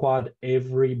we require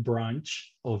every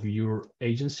branch of your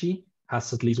agency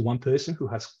has at least one person who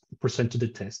has presented the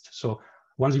test. So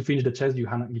once you finish the test, you're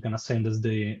gonna send us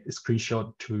the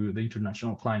screenshot to the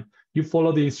international client. You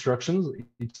follow the instructions,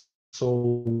 it's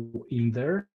all in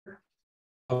there.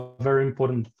 Very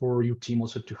important for your team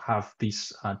also to have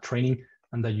this training,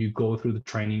 and that you go through the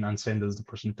training and send us the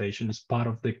presentation as part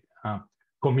of the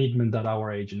commitment that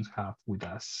our agents have with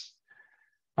us.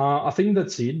 I think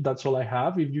that's it. That's all I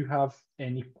have. If you have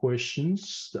any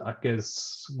questions, I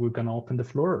guess we're gonna open the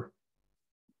floor.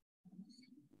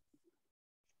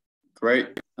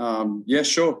 Great. Yeah,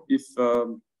 sure. If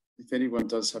anyone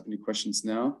does have any questions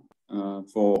now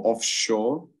for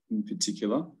offshore in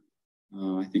particular,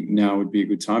 I think now would be a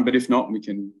good time. But if not, we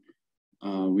can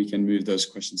move those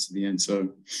questions to the end. So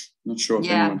I'm not sure if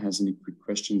anyone has any quick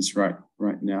questions right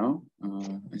now.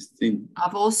 I think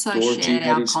I've also shared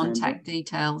our contact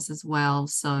details as well.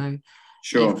 So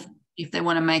sure. If they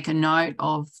want to make a note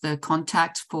of the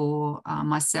contact for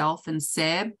myself and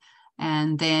Seb,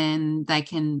 and then they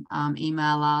can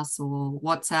email us or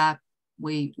WhatsApp.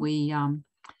 We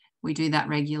do that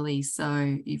regularly.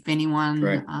 So if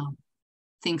anyone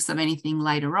thinks of anything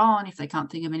later on, if they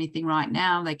can't think of anything right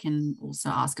now, they can also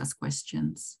ask us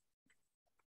questions.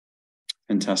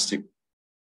 Fantastic.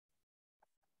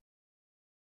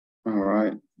 All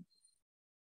right.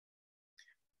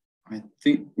 I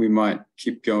think we might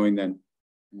keep going then.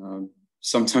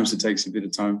 Sometimes it takes a bit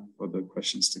of time for the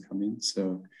questions to come in.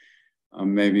 So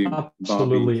maybe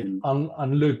absolutely.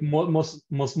 And look, most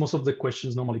of the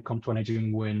questions normally come to an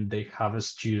agent when they have a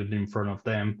student in front of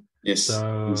them. Yes,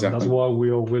 so exactly. That's why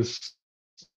we always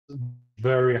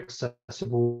very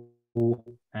accessible,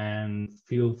 and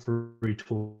feel free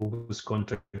to always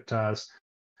contact us.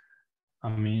 I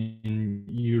mean,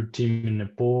 your team in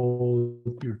Nepal,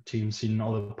 your teams in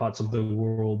other parts of the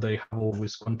world, they have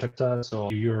always contacted us. So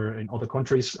if you're in other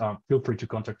countries, feel free to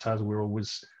contact us. We're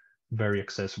always very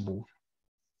accessible.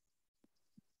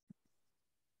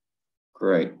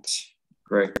 Great.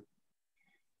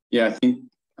 Yeah,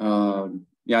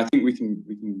 I think we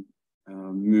can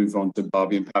move on to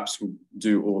Barbie, and perhaps we'll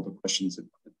do all the questions at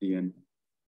the end.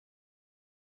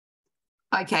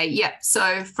 Okay, yeah.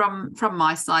 So from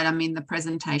my side, I mean, the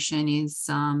presentation is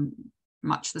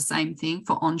much the same thing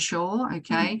for onshore,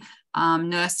 okay?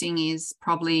 Nursing is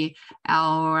probably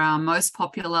our most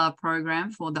popular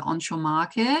program for the onshore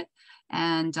market.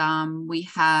 And we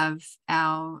have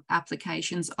our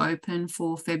applications open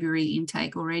for February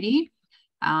intake already.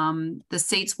 The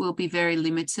seats will be very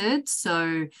limited.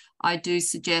 So I do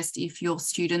suggest if your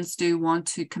students do want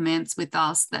to commence with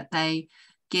us, that they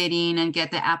get in and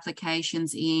get their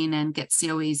applications in and get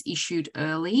COEs issued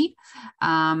early.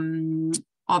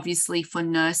 Obviously for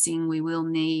nursing, we will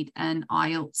need an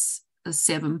IELTS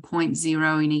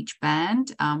 7.0 in each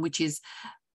band, which is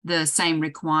the same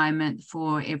requirement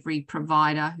for every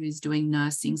provider who's doing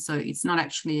nursing. So it's not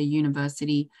actually a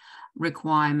university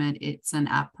requirement, it's an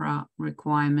APRA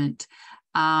requirement.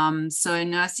 So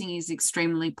nursing is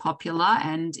extremely popular,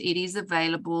 and it is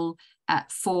available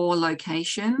at 4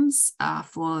 locations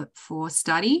for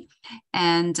study.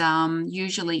 And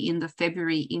usually in the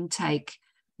February intake,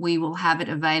 we will have it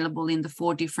available in the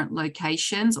 4 different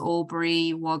locations: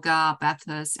 Albury, Wagga,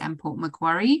 Bathurst, and Port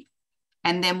Macquarie.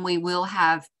 And then we will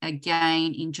have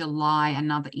again in July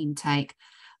another intake,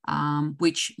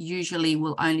 which usually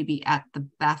will only be at the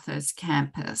Bathurst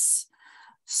campus.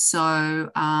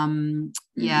 So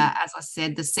yeah, as I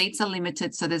said, the seats are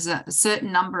limited. So there's a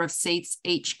certain number of seats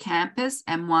each campus.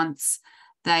 And once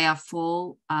they are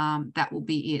full, that will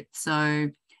be it. So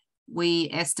we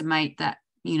estimate that,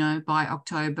 you know, by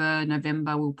October,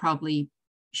 November, we'll probably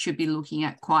should be looking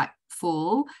at quite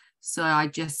full. So I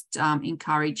just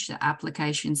encourage the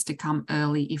applications to come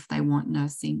early if they want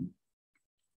nursing.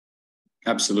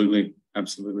 Absolutely.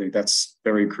 Absolutely. That's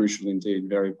very crucial indeed.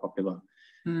 Very popular,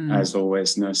 as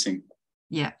always, nursing.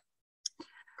 Yeah.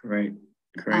 Great.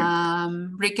 Great.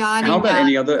 Regarding how about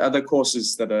any other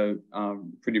courses that are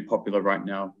pretty popular right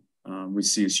now with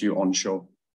CSU onshore?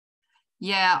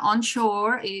 Yeah,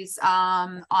 onshore is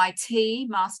IT,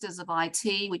 Masters of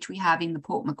IT, which we have in the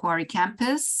Port Macquarie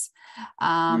campus.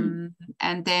 And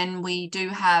then we do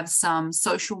have some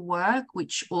social work,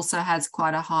 which also has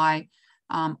quite a high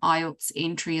IELTS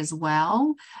entry as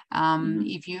well.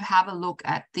 If you have a look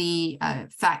at the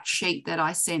fact sheet that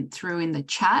I sent through in the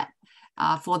chat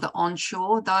for the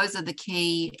onshore, those are the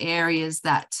key areas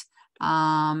that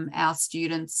our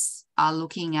students are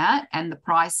looking at, and the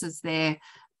prices there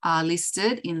are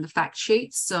listed in the fact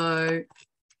sheet. So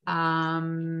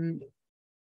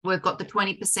we've got the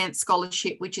 20%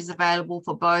 scholarship, which is available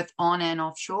for both on and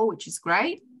offshore, which is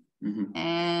great.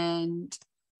 And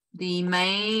the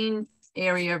main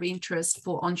area of interest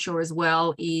for onshore as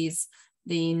well is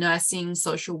the nursing,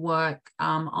 social work,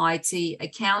 IT,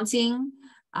 accounting,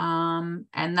 and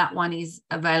that one is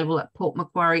available at Port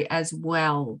Macquarie as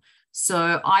well.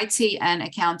 So IT and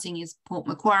accounting is Port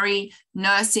Macquarie,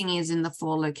 nursing is in the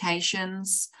 4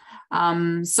 locations,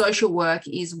 social work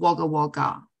is Wagga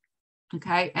Wagga.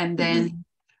 Okay, and then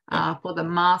for the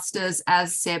masters,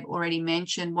 as Seb already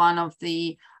mentioned, one of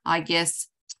the, I guess,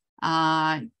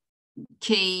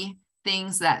 key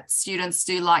things that students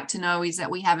do like to know is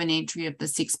that we have an entry of the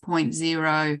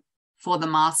 6.0 for the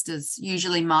masters.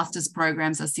 Usually masters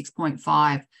programs are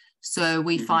 6.5. So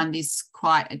we find this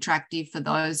quite attractive for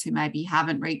those who maybe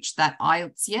haven't reached that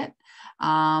IELTS yet.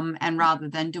 And rather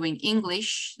than doing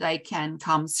English, they can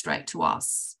come straight to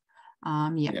us.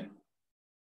 Yeah.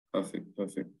 Perfect,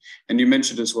 perfect. And you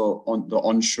mentioned as well on the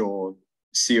onshore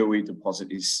COE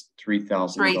deposit is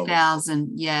 $3,000.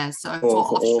 3,000, yeah. So for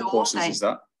offshore, all courses, is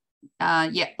that?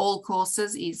 Yeah, all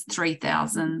courses is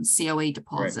 3,000 COE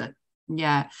deposit. Great.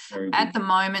 Yeah, at the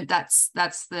moment that's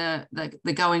the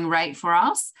going rate for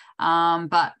us,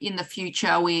 but in the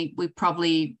future we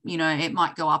probably, you know, it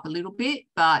might go up a little bit,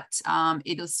 but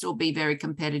it'll still be very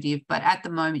competitive. But at the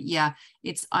moment, yeah,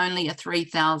 it's only a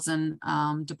 3,000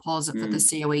 deposit for the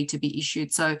COE to be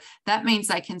issued. So that means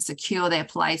they can secure their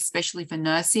place, especially for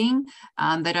nursing.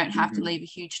 They don't have to leave a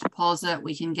huge deposit.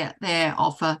 We can get their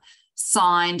offer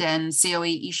signed and COE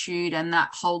issued, and that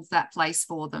holds that place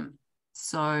for them.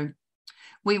 So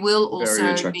we will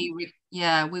also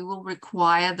we will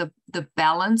require the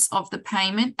balance of the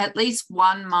payment at least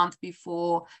 1 month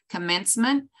before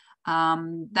commencement.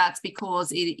 That's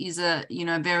because it is a, you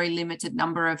know, very limited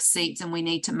number of seats, and we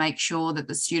need to make sure that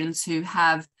the students who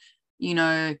have, you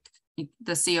know,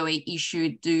 the COE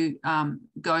issued do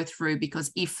go through,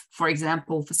 because if, for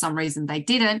example, for some reason they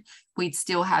didn't, we'd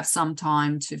still have some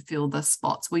time to fill the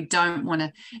spots. We don't want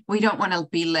to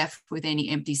be left with any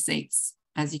empty seats,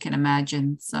 as you can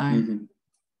imagine. So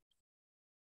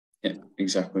yeah,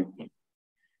 exactly.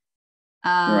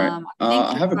 Right.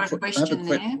 I have a question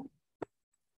there.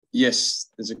 Yes,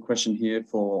 there's a question here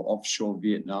for offshore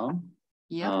Vietnam.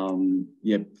 Yeah.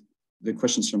 The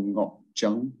question's from Ngọc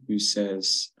Jung, who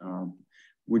says,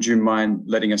 would you mind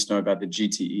letting us know about the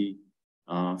GTE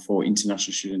for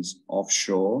international students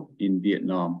offshore in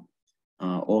Vietnam?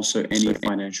 Also, any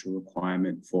financial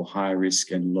requirement for high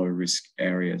risk and low risk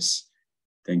areas?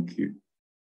 Thank you.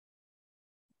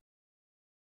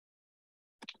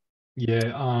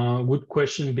 Yeah, good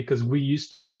question, because we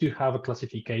used to have a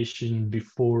classification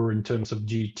before in terms of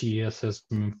GT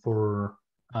assessment for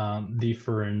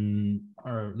different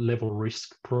level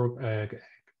risk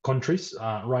countries.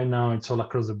 Right now, it's all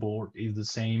across the board, is the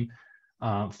same.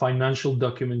 Financial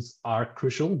documents are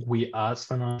crucial. We ask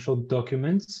financial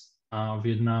documents.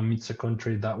 Vietnam, it's a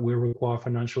country that will require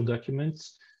financial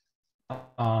documents.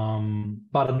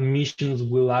 But admissions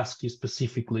will ask you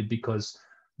specifically, because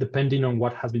depending on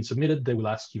what has been submitted, they will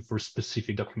ask you for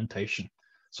specific documentation.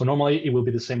 So normally it will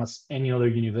be the same as any other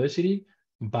university,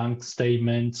 bank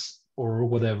statements or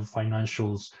whatever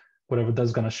financials, whatever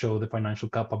that's going to show the financial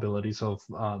capabilities of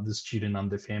the student and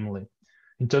the family.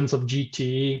 In terms of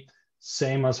GTE,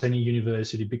 same as any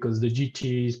university, because the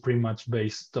GTE is pretty much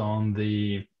based on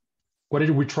the, what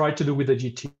we try to do with the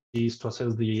GTE is to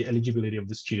assess the eligibility of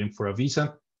the student for a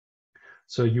visa.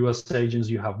 So you as agents,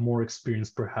 you have more experience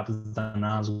perhaps than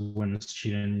us when a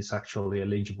student is actually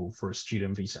eligible for a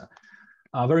student visa.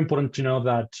 Very important to know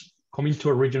that coming to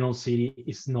a regional city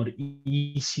is not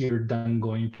easier than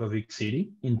going to a big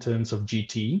city in terms of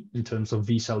GTE, in terms of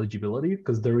visa eligibility,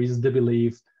 because there is the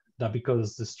belief that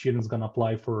because the student's going to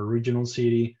apply for a regional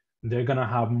city, they're going to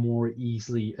have more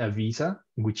easily a visa,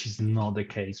 which is not the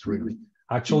case really.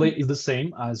 Actually, it's the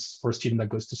same as for a student that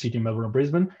goes to Sydney, Melbourne, or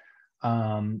Brisbane,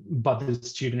 but the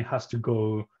student has to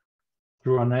go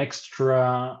through an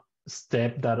extra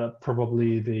step that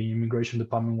probably the immigration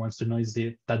department wants to know is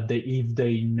that if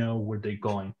they know where they're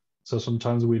going. So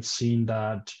sometimes we've seen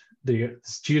that the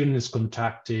student is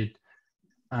contacted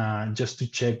just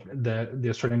to check the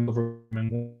Australian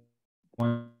government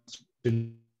wants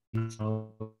to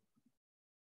know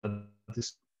that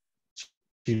the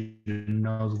student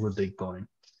knows where they're going,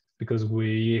 because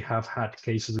we have had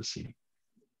cases of see.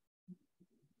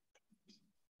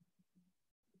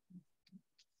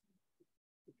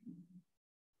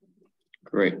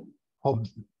 Great.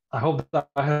 I hope that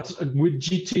I have with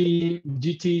GT.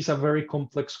 GT is a very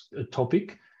complex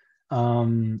topic,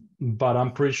 but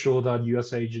I'm pretty sure that you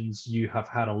as agents, you have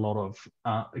had a lot of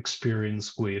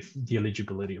experience with the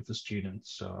eligibility of the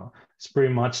students. So it's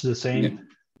pretty much the same. Yeah.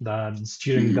 That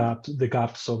student gap, the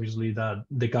gaps, obviously that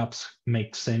the gaps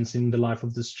make sense in the life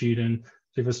of the student.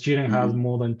 So if a student has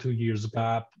more than 2 years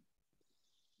gap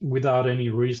without any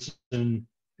reason,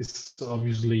 it's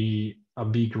obviously a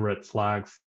big red flag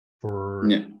for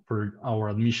our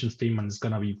admissions team, and it's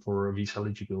going to be for visa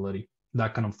eligibility,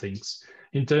 that kind of things.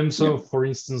 In terms of, for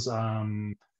instance,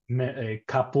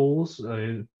 couples,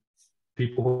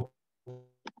 people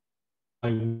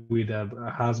with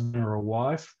a husband or a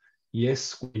wife,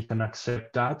 yes, we can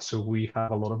accept that. So we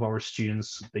have a lot of our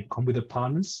students, they come with their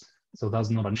partners, so that's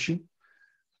not an issue.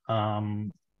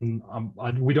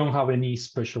 We don't have any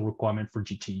special requirement for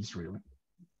GTs really.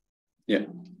 Yeah.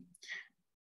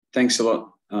 Thanks a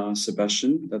lot,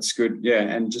 Sebastian. That's good. Yeah,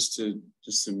 and just to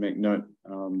make note,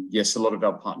 yes, a lot of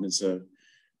our partners are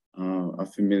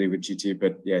familiar with GT,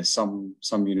 but yeah, some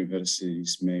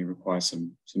universities may require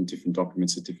some different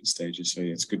documents at different stages. So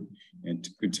yeah, it's good and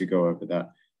good to go over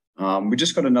that. We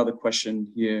just got another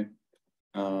question here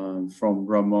from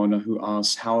Ramona, who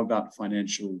asks, how about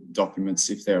financial documents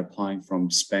if they're applying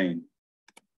from Spain?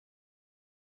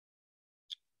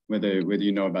 Whether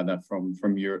you know about that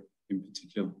from Europe in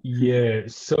particular. Yeah,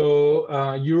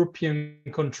 so European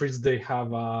countries, they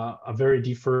have a very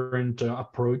different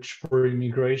approach for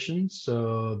immigration.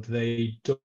 So they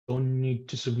don't need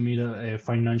to submit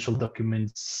financial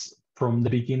documents from the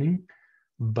beginning,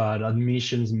 but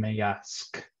admissions may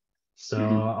ask. So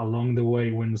along the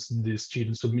way, when the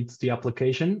student submits the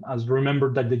application, as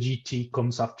remember that the GT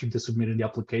comes after they submitted the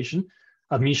application.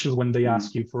 Admissions, when they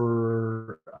ask you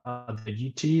for the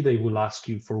GT, they will ask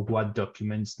you for what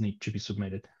documents need to be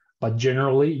submitted. But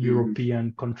generally,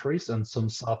 European countries and some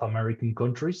South American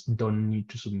countries don't need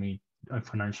to submit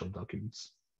financial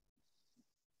documents.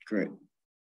 Great.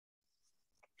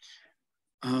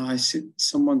 I see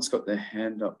someone's got their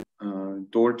hand up.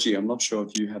 Dorji, I'm not sure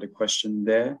if you had a question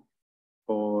there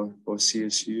for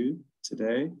CSU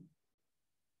today.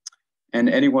 And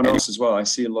anyone else as well. I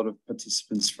see a lot of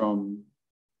participants from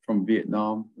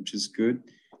Vietnam, which is good.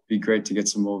 Be great to get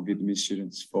some more Vietnamese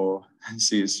students for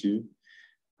CSU.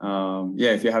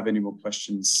 Yeah, if you have any more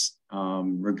questions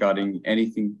regarding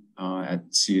anything at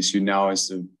CSU, now is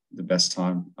the best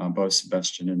time. Both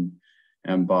Sebastian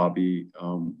and Barbie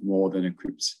more than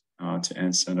equipped to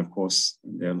answer, and of course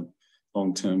their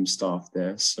long-term staff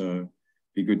there. So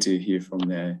be good to hear from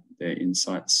their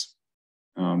insights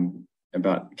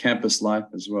about campus life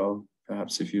as well.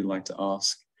 Perhaps if you'd like to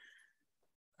ask.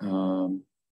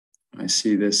 I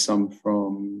see there's some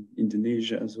from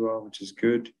Indonesia as well, which is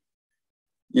good.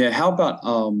 Yeah, how about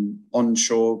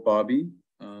onshore, Barbie?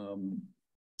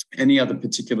 Any other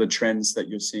particular trends that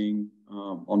you're seeing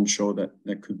onshore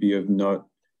that could be of note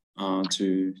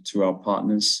to our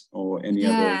partners, or any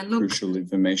other crucial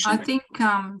information? I think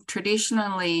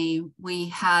traditionally we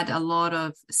had a lot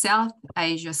of South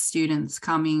Asia students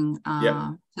coming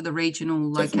to the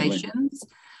regional locations.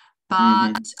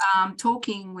 But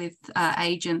talking with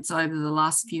agents over the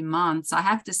last few months, I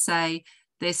have to say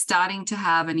they're starting to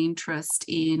have an interest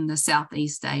in the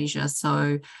Southeast Asia.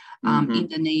 So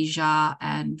Indonesia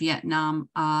and Vietnam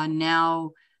are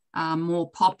now more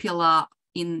popular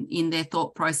in their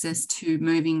thought process to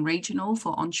moving regional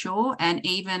for onshore. And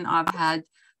even I've had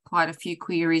quite a few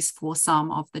queries for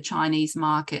some of the Chinese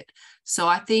market. So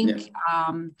I think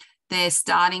they're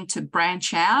starting to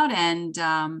branch out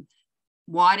and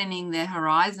widening their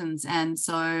horizons. And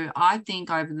so I think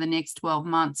over the next 12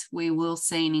 months, we will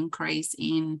see an increase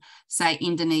in, say,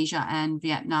 Indonesia and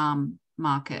Vietnam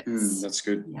markets. That's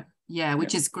good. Yeah,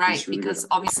 which is great really because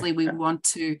obviously we want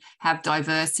to have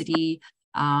diversity.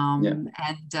 And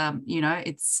you know,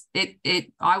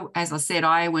 as I said,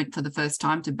 I went for the first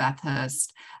time to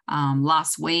Bathurst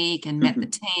last week and met the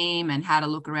team and had a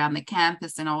look around the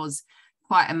campus, and I was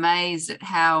quite amazed at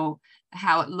how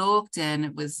it looked, and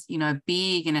it was, you know,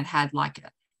 big, and it had like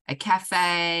a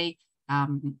cafe,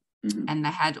 and they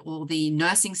had all the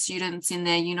nursing students in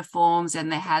their uniforms,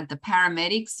 and they had the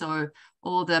paramedics, so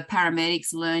all the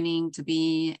paramedics learning to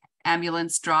be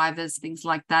ambulance drivers, things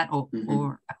like that, or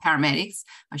paramedics,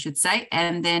 I should say.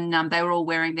 And then they were all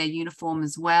wearing their uniform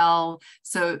as well.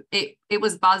 So it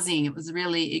was buzzing. It was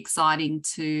really exciting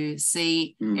to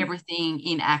see everything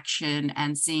in action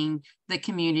and seeing the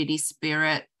community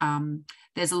spirit.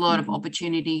 There's a lot of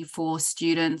opportunity for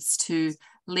students to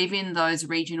live in those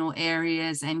regional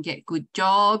areas and get good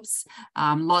jobs,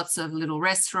 lots of little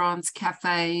restaurants,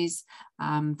 cafes,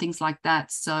 things like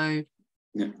that. So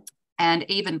and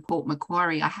even Port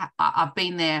Macquarie, I've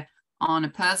been there on a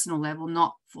personal level,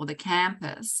 not for the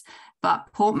campus, but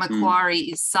Port Macquarie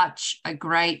is such a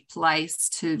great place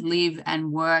to live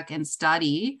and work and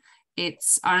study.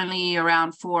 It's only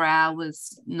around 4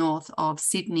 hours north of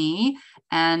Sydney,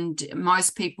 and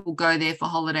most people go there for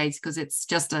holidays because it's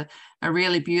just a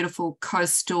really beautiful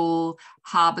coastal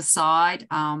harbour side.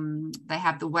 They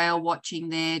have the whale watching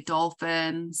there,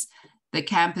 dolphins. The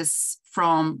campus,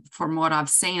 from what I've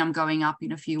seen, I'm going up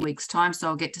in a few weeks' time, so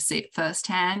I'll get to see it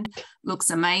firsthand. Looks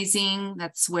amazing.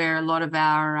 That's where a lot of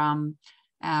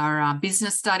our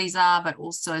business studies are, but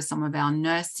also some of our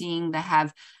nursing. They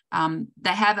have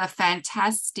a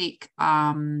fantastic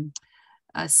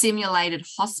simulated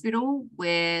hospital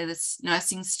where the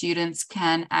nursing students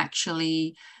can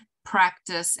actually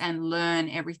practice and learn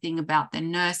everything about their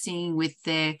nursing with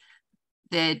their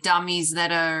dummies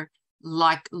that are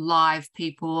like live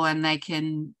people, and they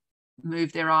can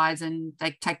move their eyes and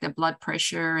they take their blood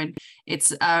pressure, and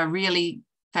it's a really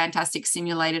fantastic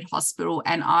simulated hospital.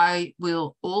 And I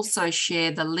will also share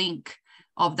the link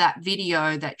of that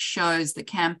video that shows the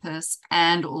campus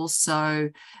and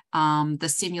also the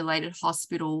simulated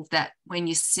hospital, that when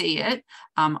you see it,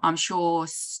 I'm sure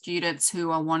students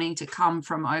who are wanting to come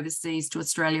from overseas to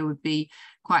Australia would be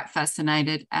quite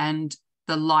fascinated, and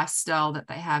the lifestyle that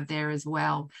they have there as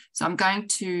well. So I'm going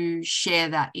to share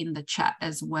that in the chat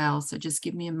as well. So just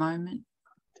give me a moment.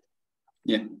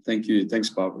 Yeah, thank you. Thanks,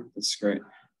 Barbara. That's great.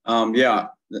 I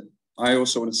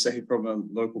also want to say from a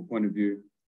local point of view,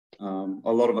 a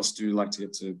lot of us do like to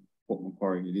get to Port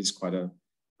Macquarie. It is quite a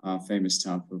famous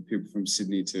town for people from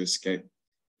Sydney to escape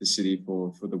the city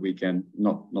for the weekend,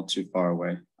 not too far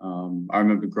away. I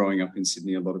remember growing up in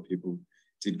Sydney, a lot of people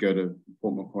did go to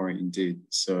Port Macquarie indeed.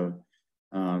 So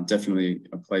definitely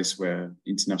a place where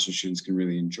international students can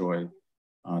really enjoy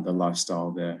the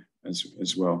lifestyle there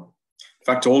as well. In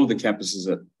fact, all of the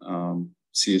campuses at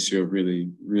CSU are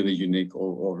really, really unique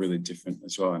or really different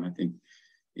as well. And I think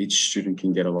each student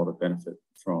can get a lot of benefit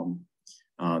from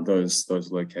those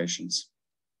locations.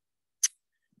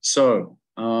 So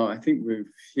I think we've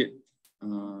hit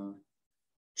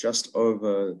just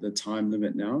over the time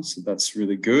limit now. So that's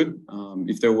really good.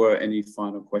 If there were any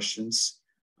final questions,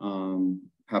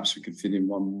 perhaps we could fit in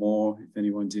one more if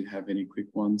anyone did have any quick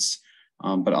ones.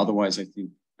 But otherwise, I think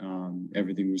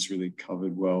everything was really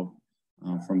covered well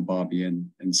from Barbie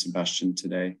and Sebastian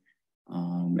today.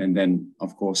 And then,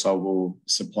 of course, I will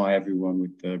supply everyone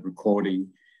with the recording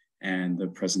and the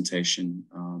presentation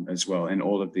as well, and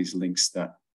all of these links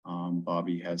that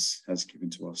Barbie has given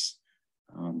to us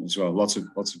as well. Lots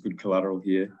of good collateral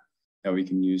here that we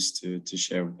can use to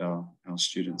share with our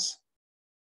students.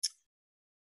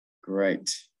 Great.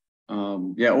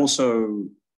 Also,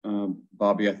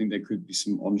 Barbie, I think there could be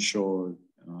some onshore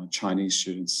Chinese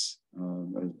students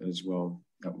as well.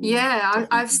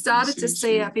 I've started to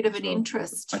see a bit of an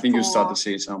interest. I think you'll start to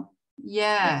see some.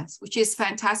 Yes, which is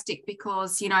fantastic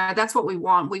because, you know, that's what we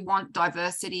want. We want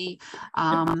diversity.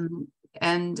 And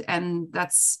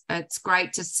it's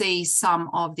great to see some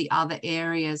of the other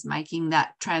areas making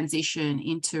that transition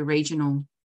into regional.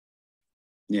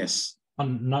 Yes.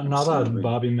 Now that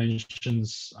Barbie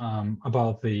mentions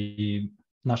about the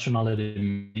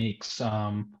nationality mix.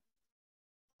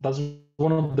 That's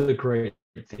one of the great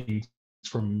things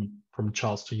from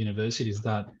Charles University, is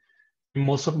that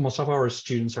most of our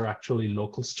students are actually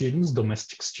local students,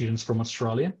 domestic students from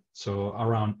Australia. So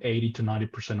around 80 to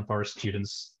 90% of our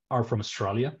students are from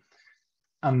Australia.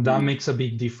 And that makes a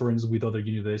big difference with other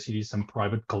universities and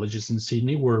private colleges in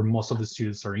Sydney, where most of the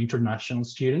students are international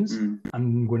students.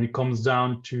 And when it comes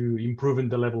down to improving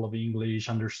the level of English,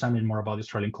 understanding more about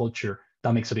Australian culture,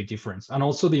 that makes a big difference. And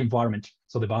also the environment.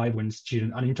 So the vibe when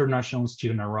an international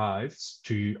student arrives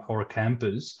to our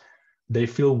campus, they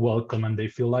feel welcome and they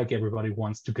feel like everybody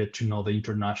wants to get to know the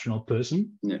international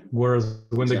person. Yeah. Whereas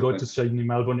when they go to Sydney,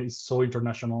 Melbourne, it's so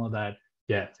international that,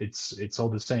 yeah, it's all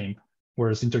the same.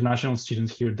 Whereas international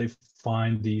students here, they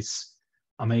find this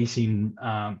amazing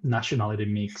nationality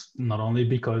mix, not only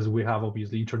because we have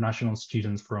obviously international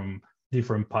students from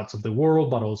different parts of the world,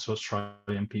 but also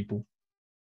Australian people.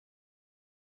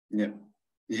 Yeah,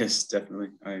 yes, definitely.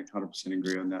 I 100%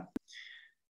 agree on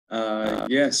that.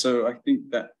 Yeah, so I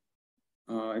think that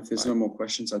if there's no more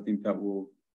questions, I think that will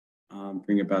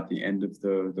bring about the end of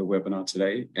the webinar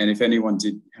today. And if anyone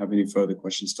did have any further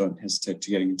questions, don't hesitate to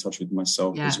getting in touch with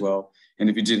myself as well. And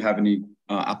if you did have any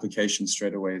applications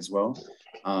straight away as well,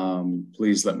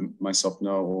 please let myself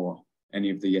know, or any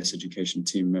of the Yes Education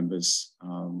team members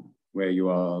where you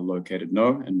are located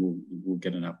know, and we'll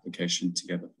get an application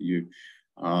together for you.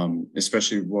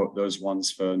 Especially those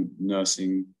ones for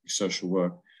nursing, social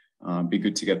work. Be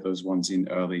good to get those ones in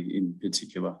early, in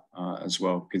particular, as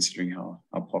well, considering how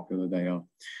popular they are.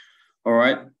 All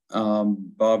right,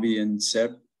 Barbie and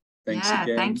Seb, thanks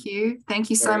again. Thank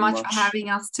you so much for having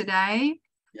us today.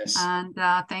 Yes, and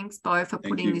thanks Bo for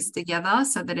putting this together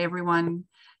so that everyone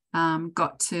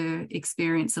got to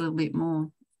experience a little bit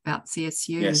more about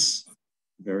CSU. Yes,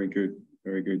 very good.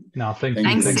 Very good. No, thanks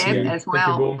Seb as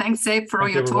well. Thanks Seb for all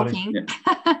your talking.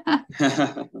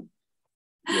 Yeah.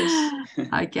 Yes.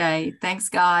 Okay. Thanks,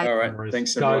 guys. All right.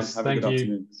 Thanks, everyone. Guys, have a good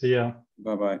afternoon. See ya.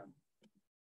 Bye-bye.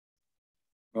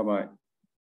 Bye-bye.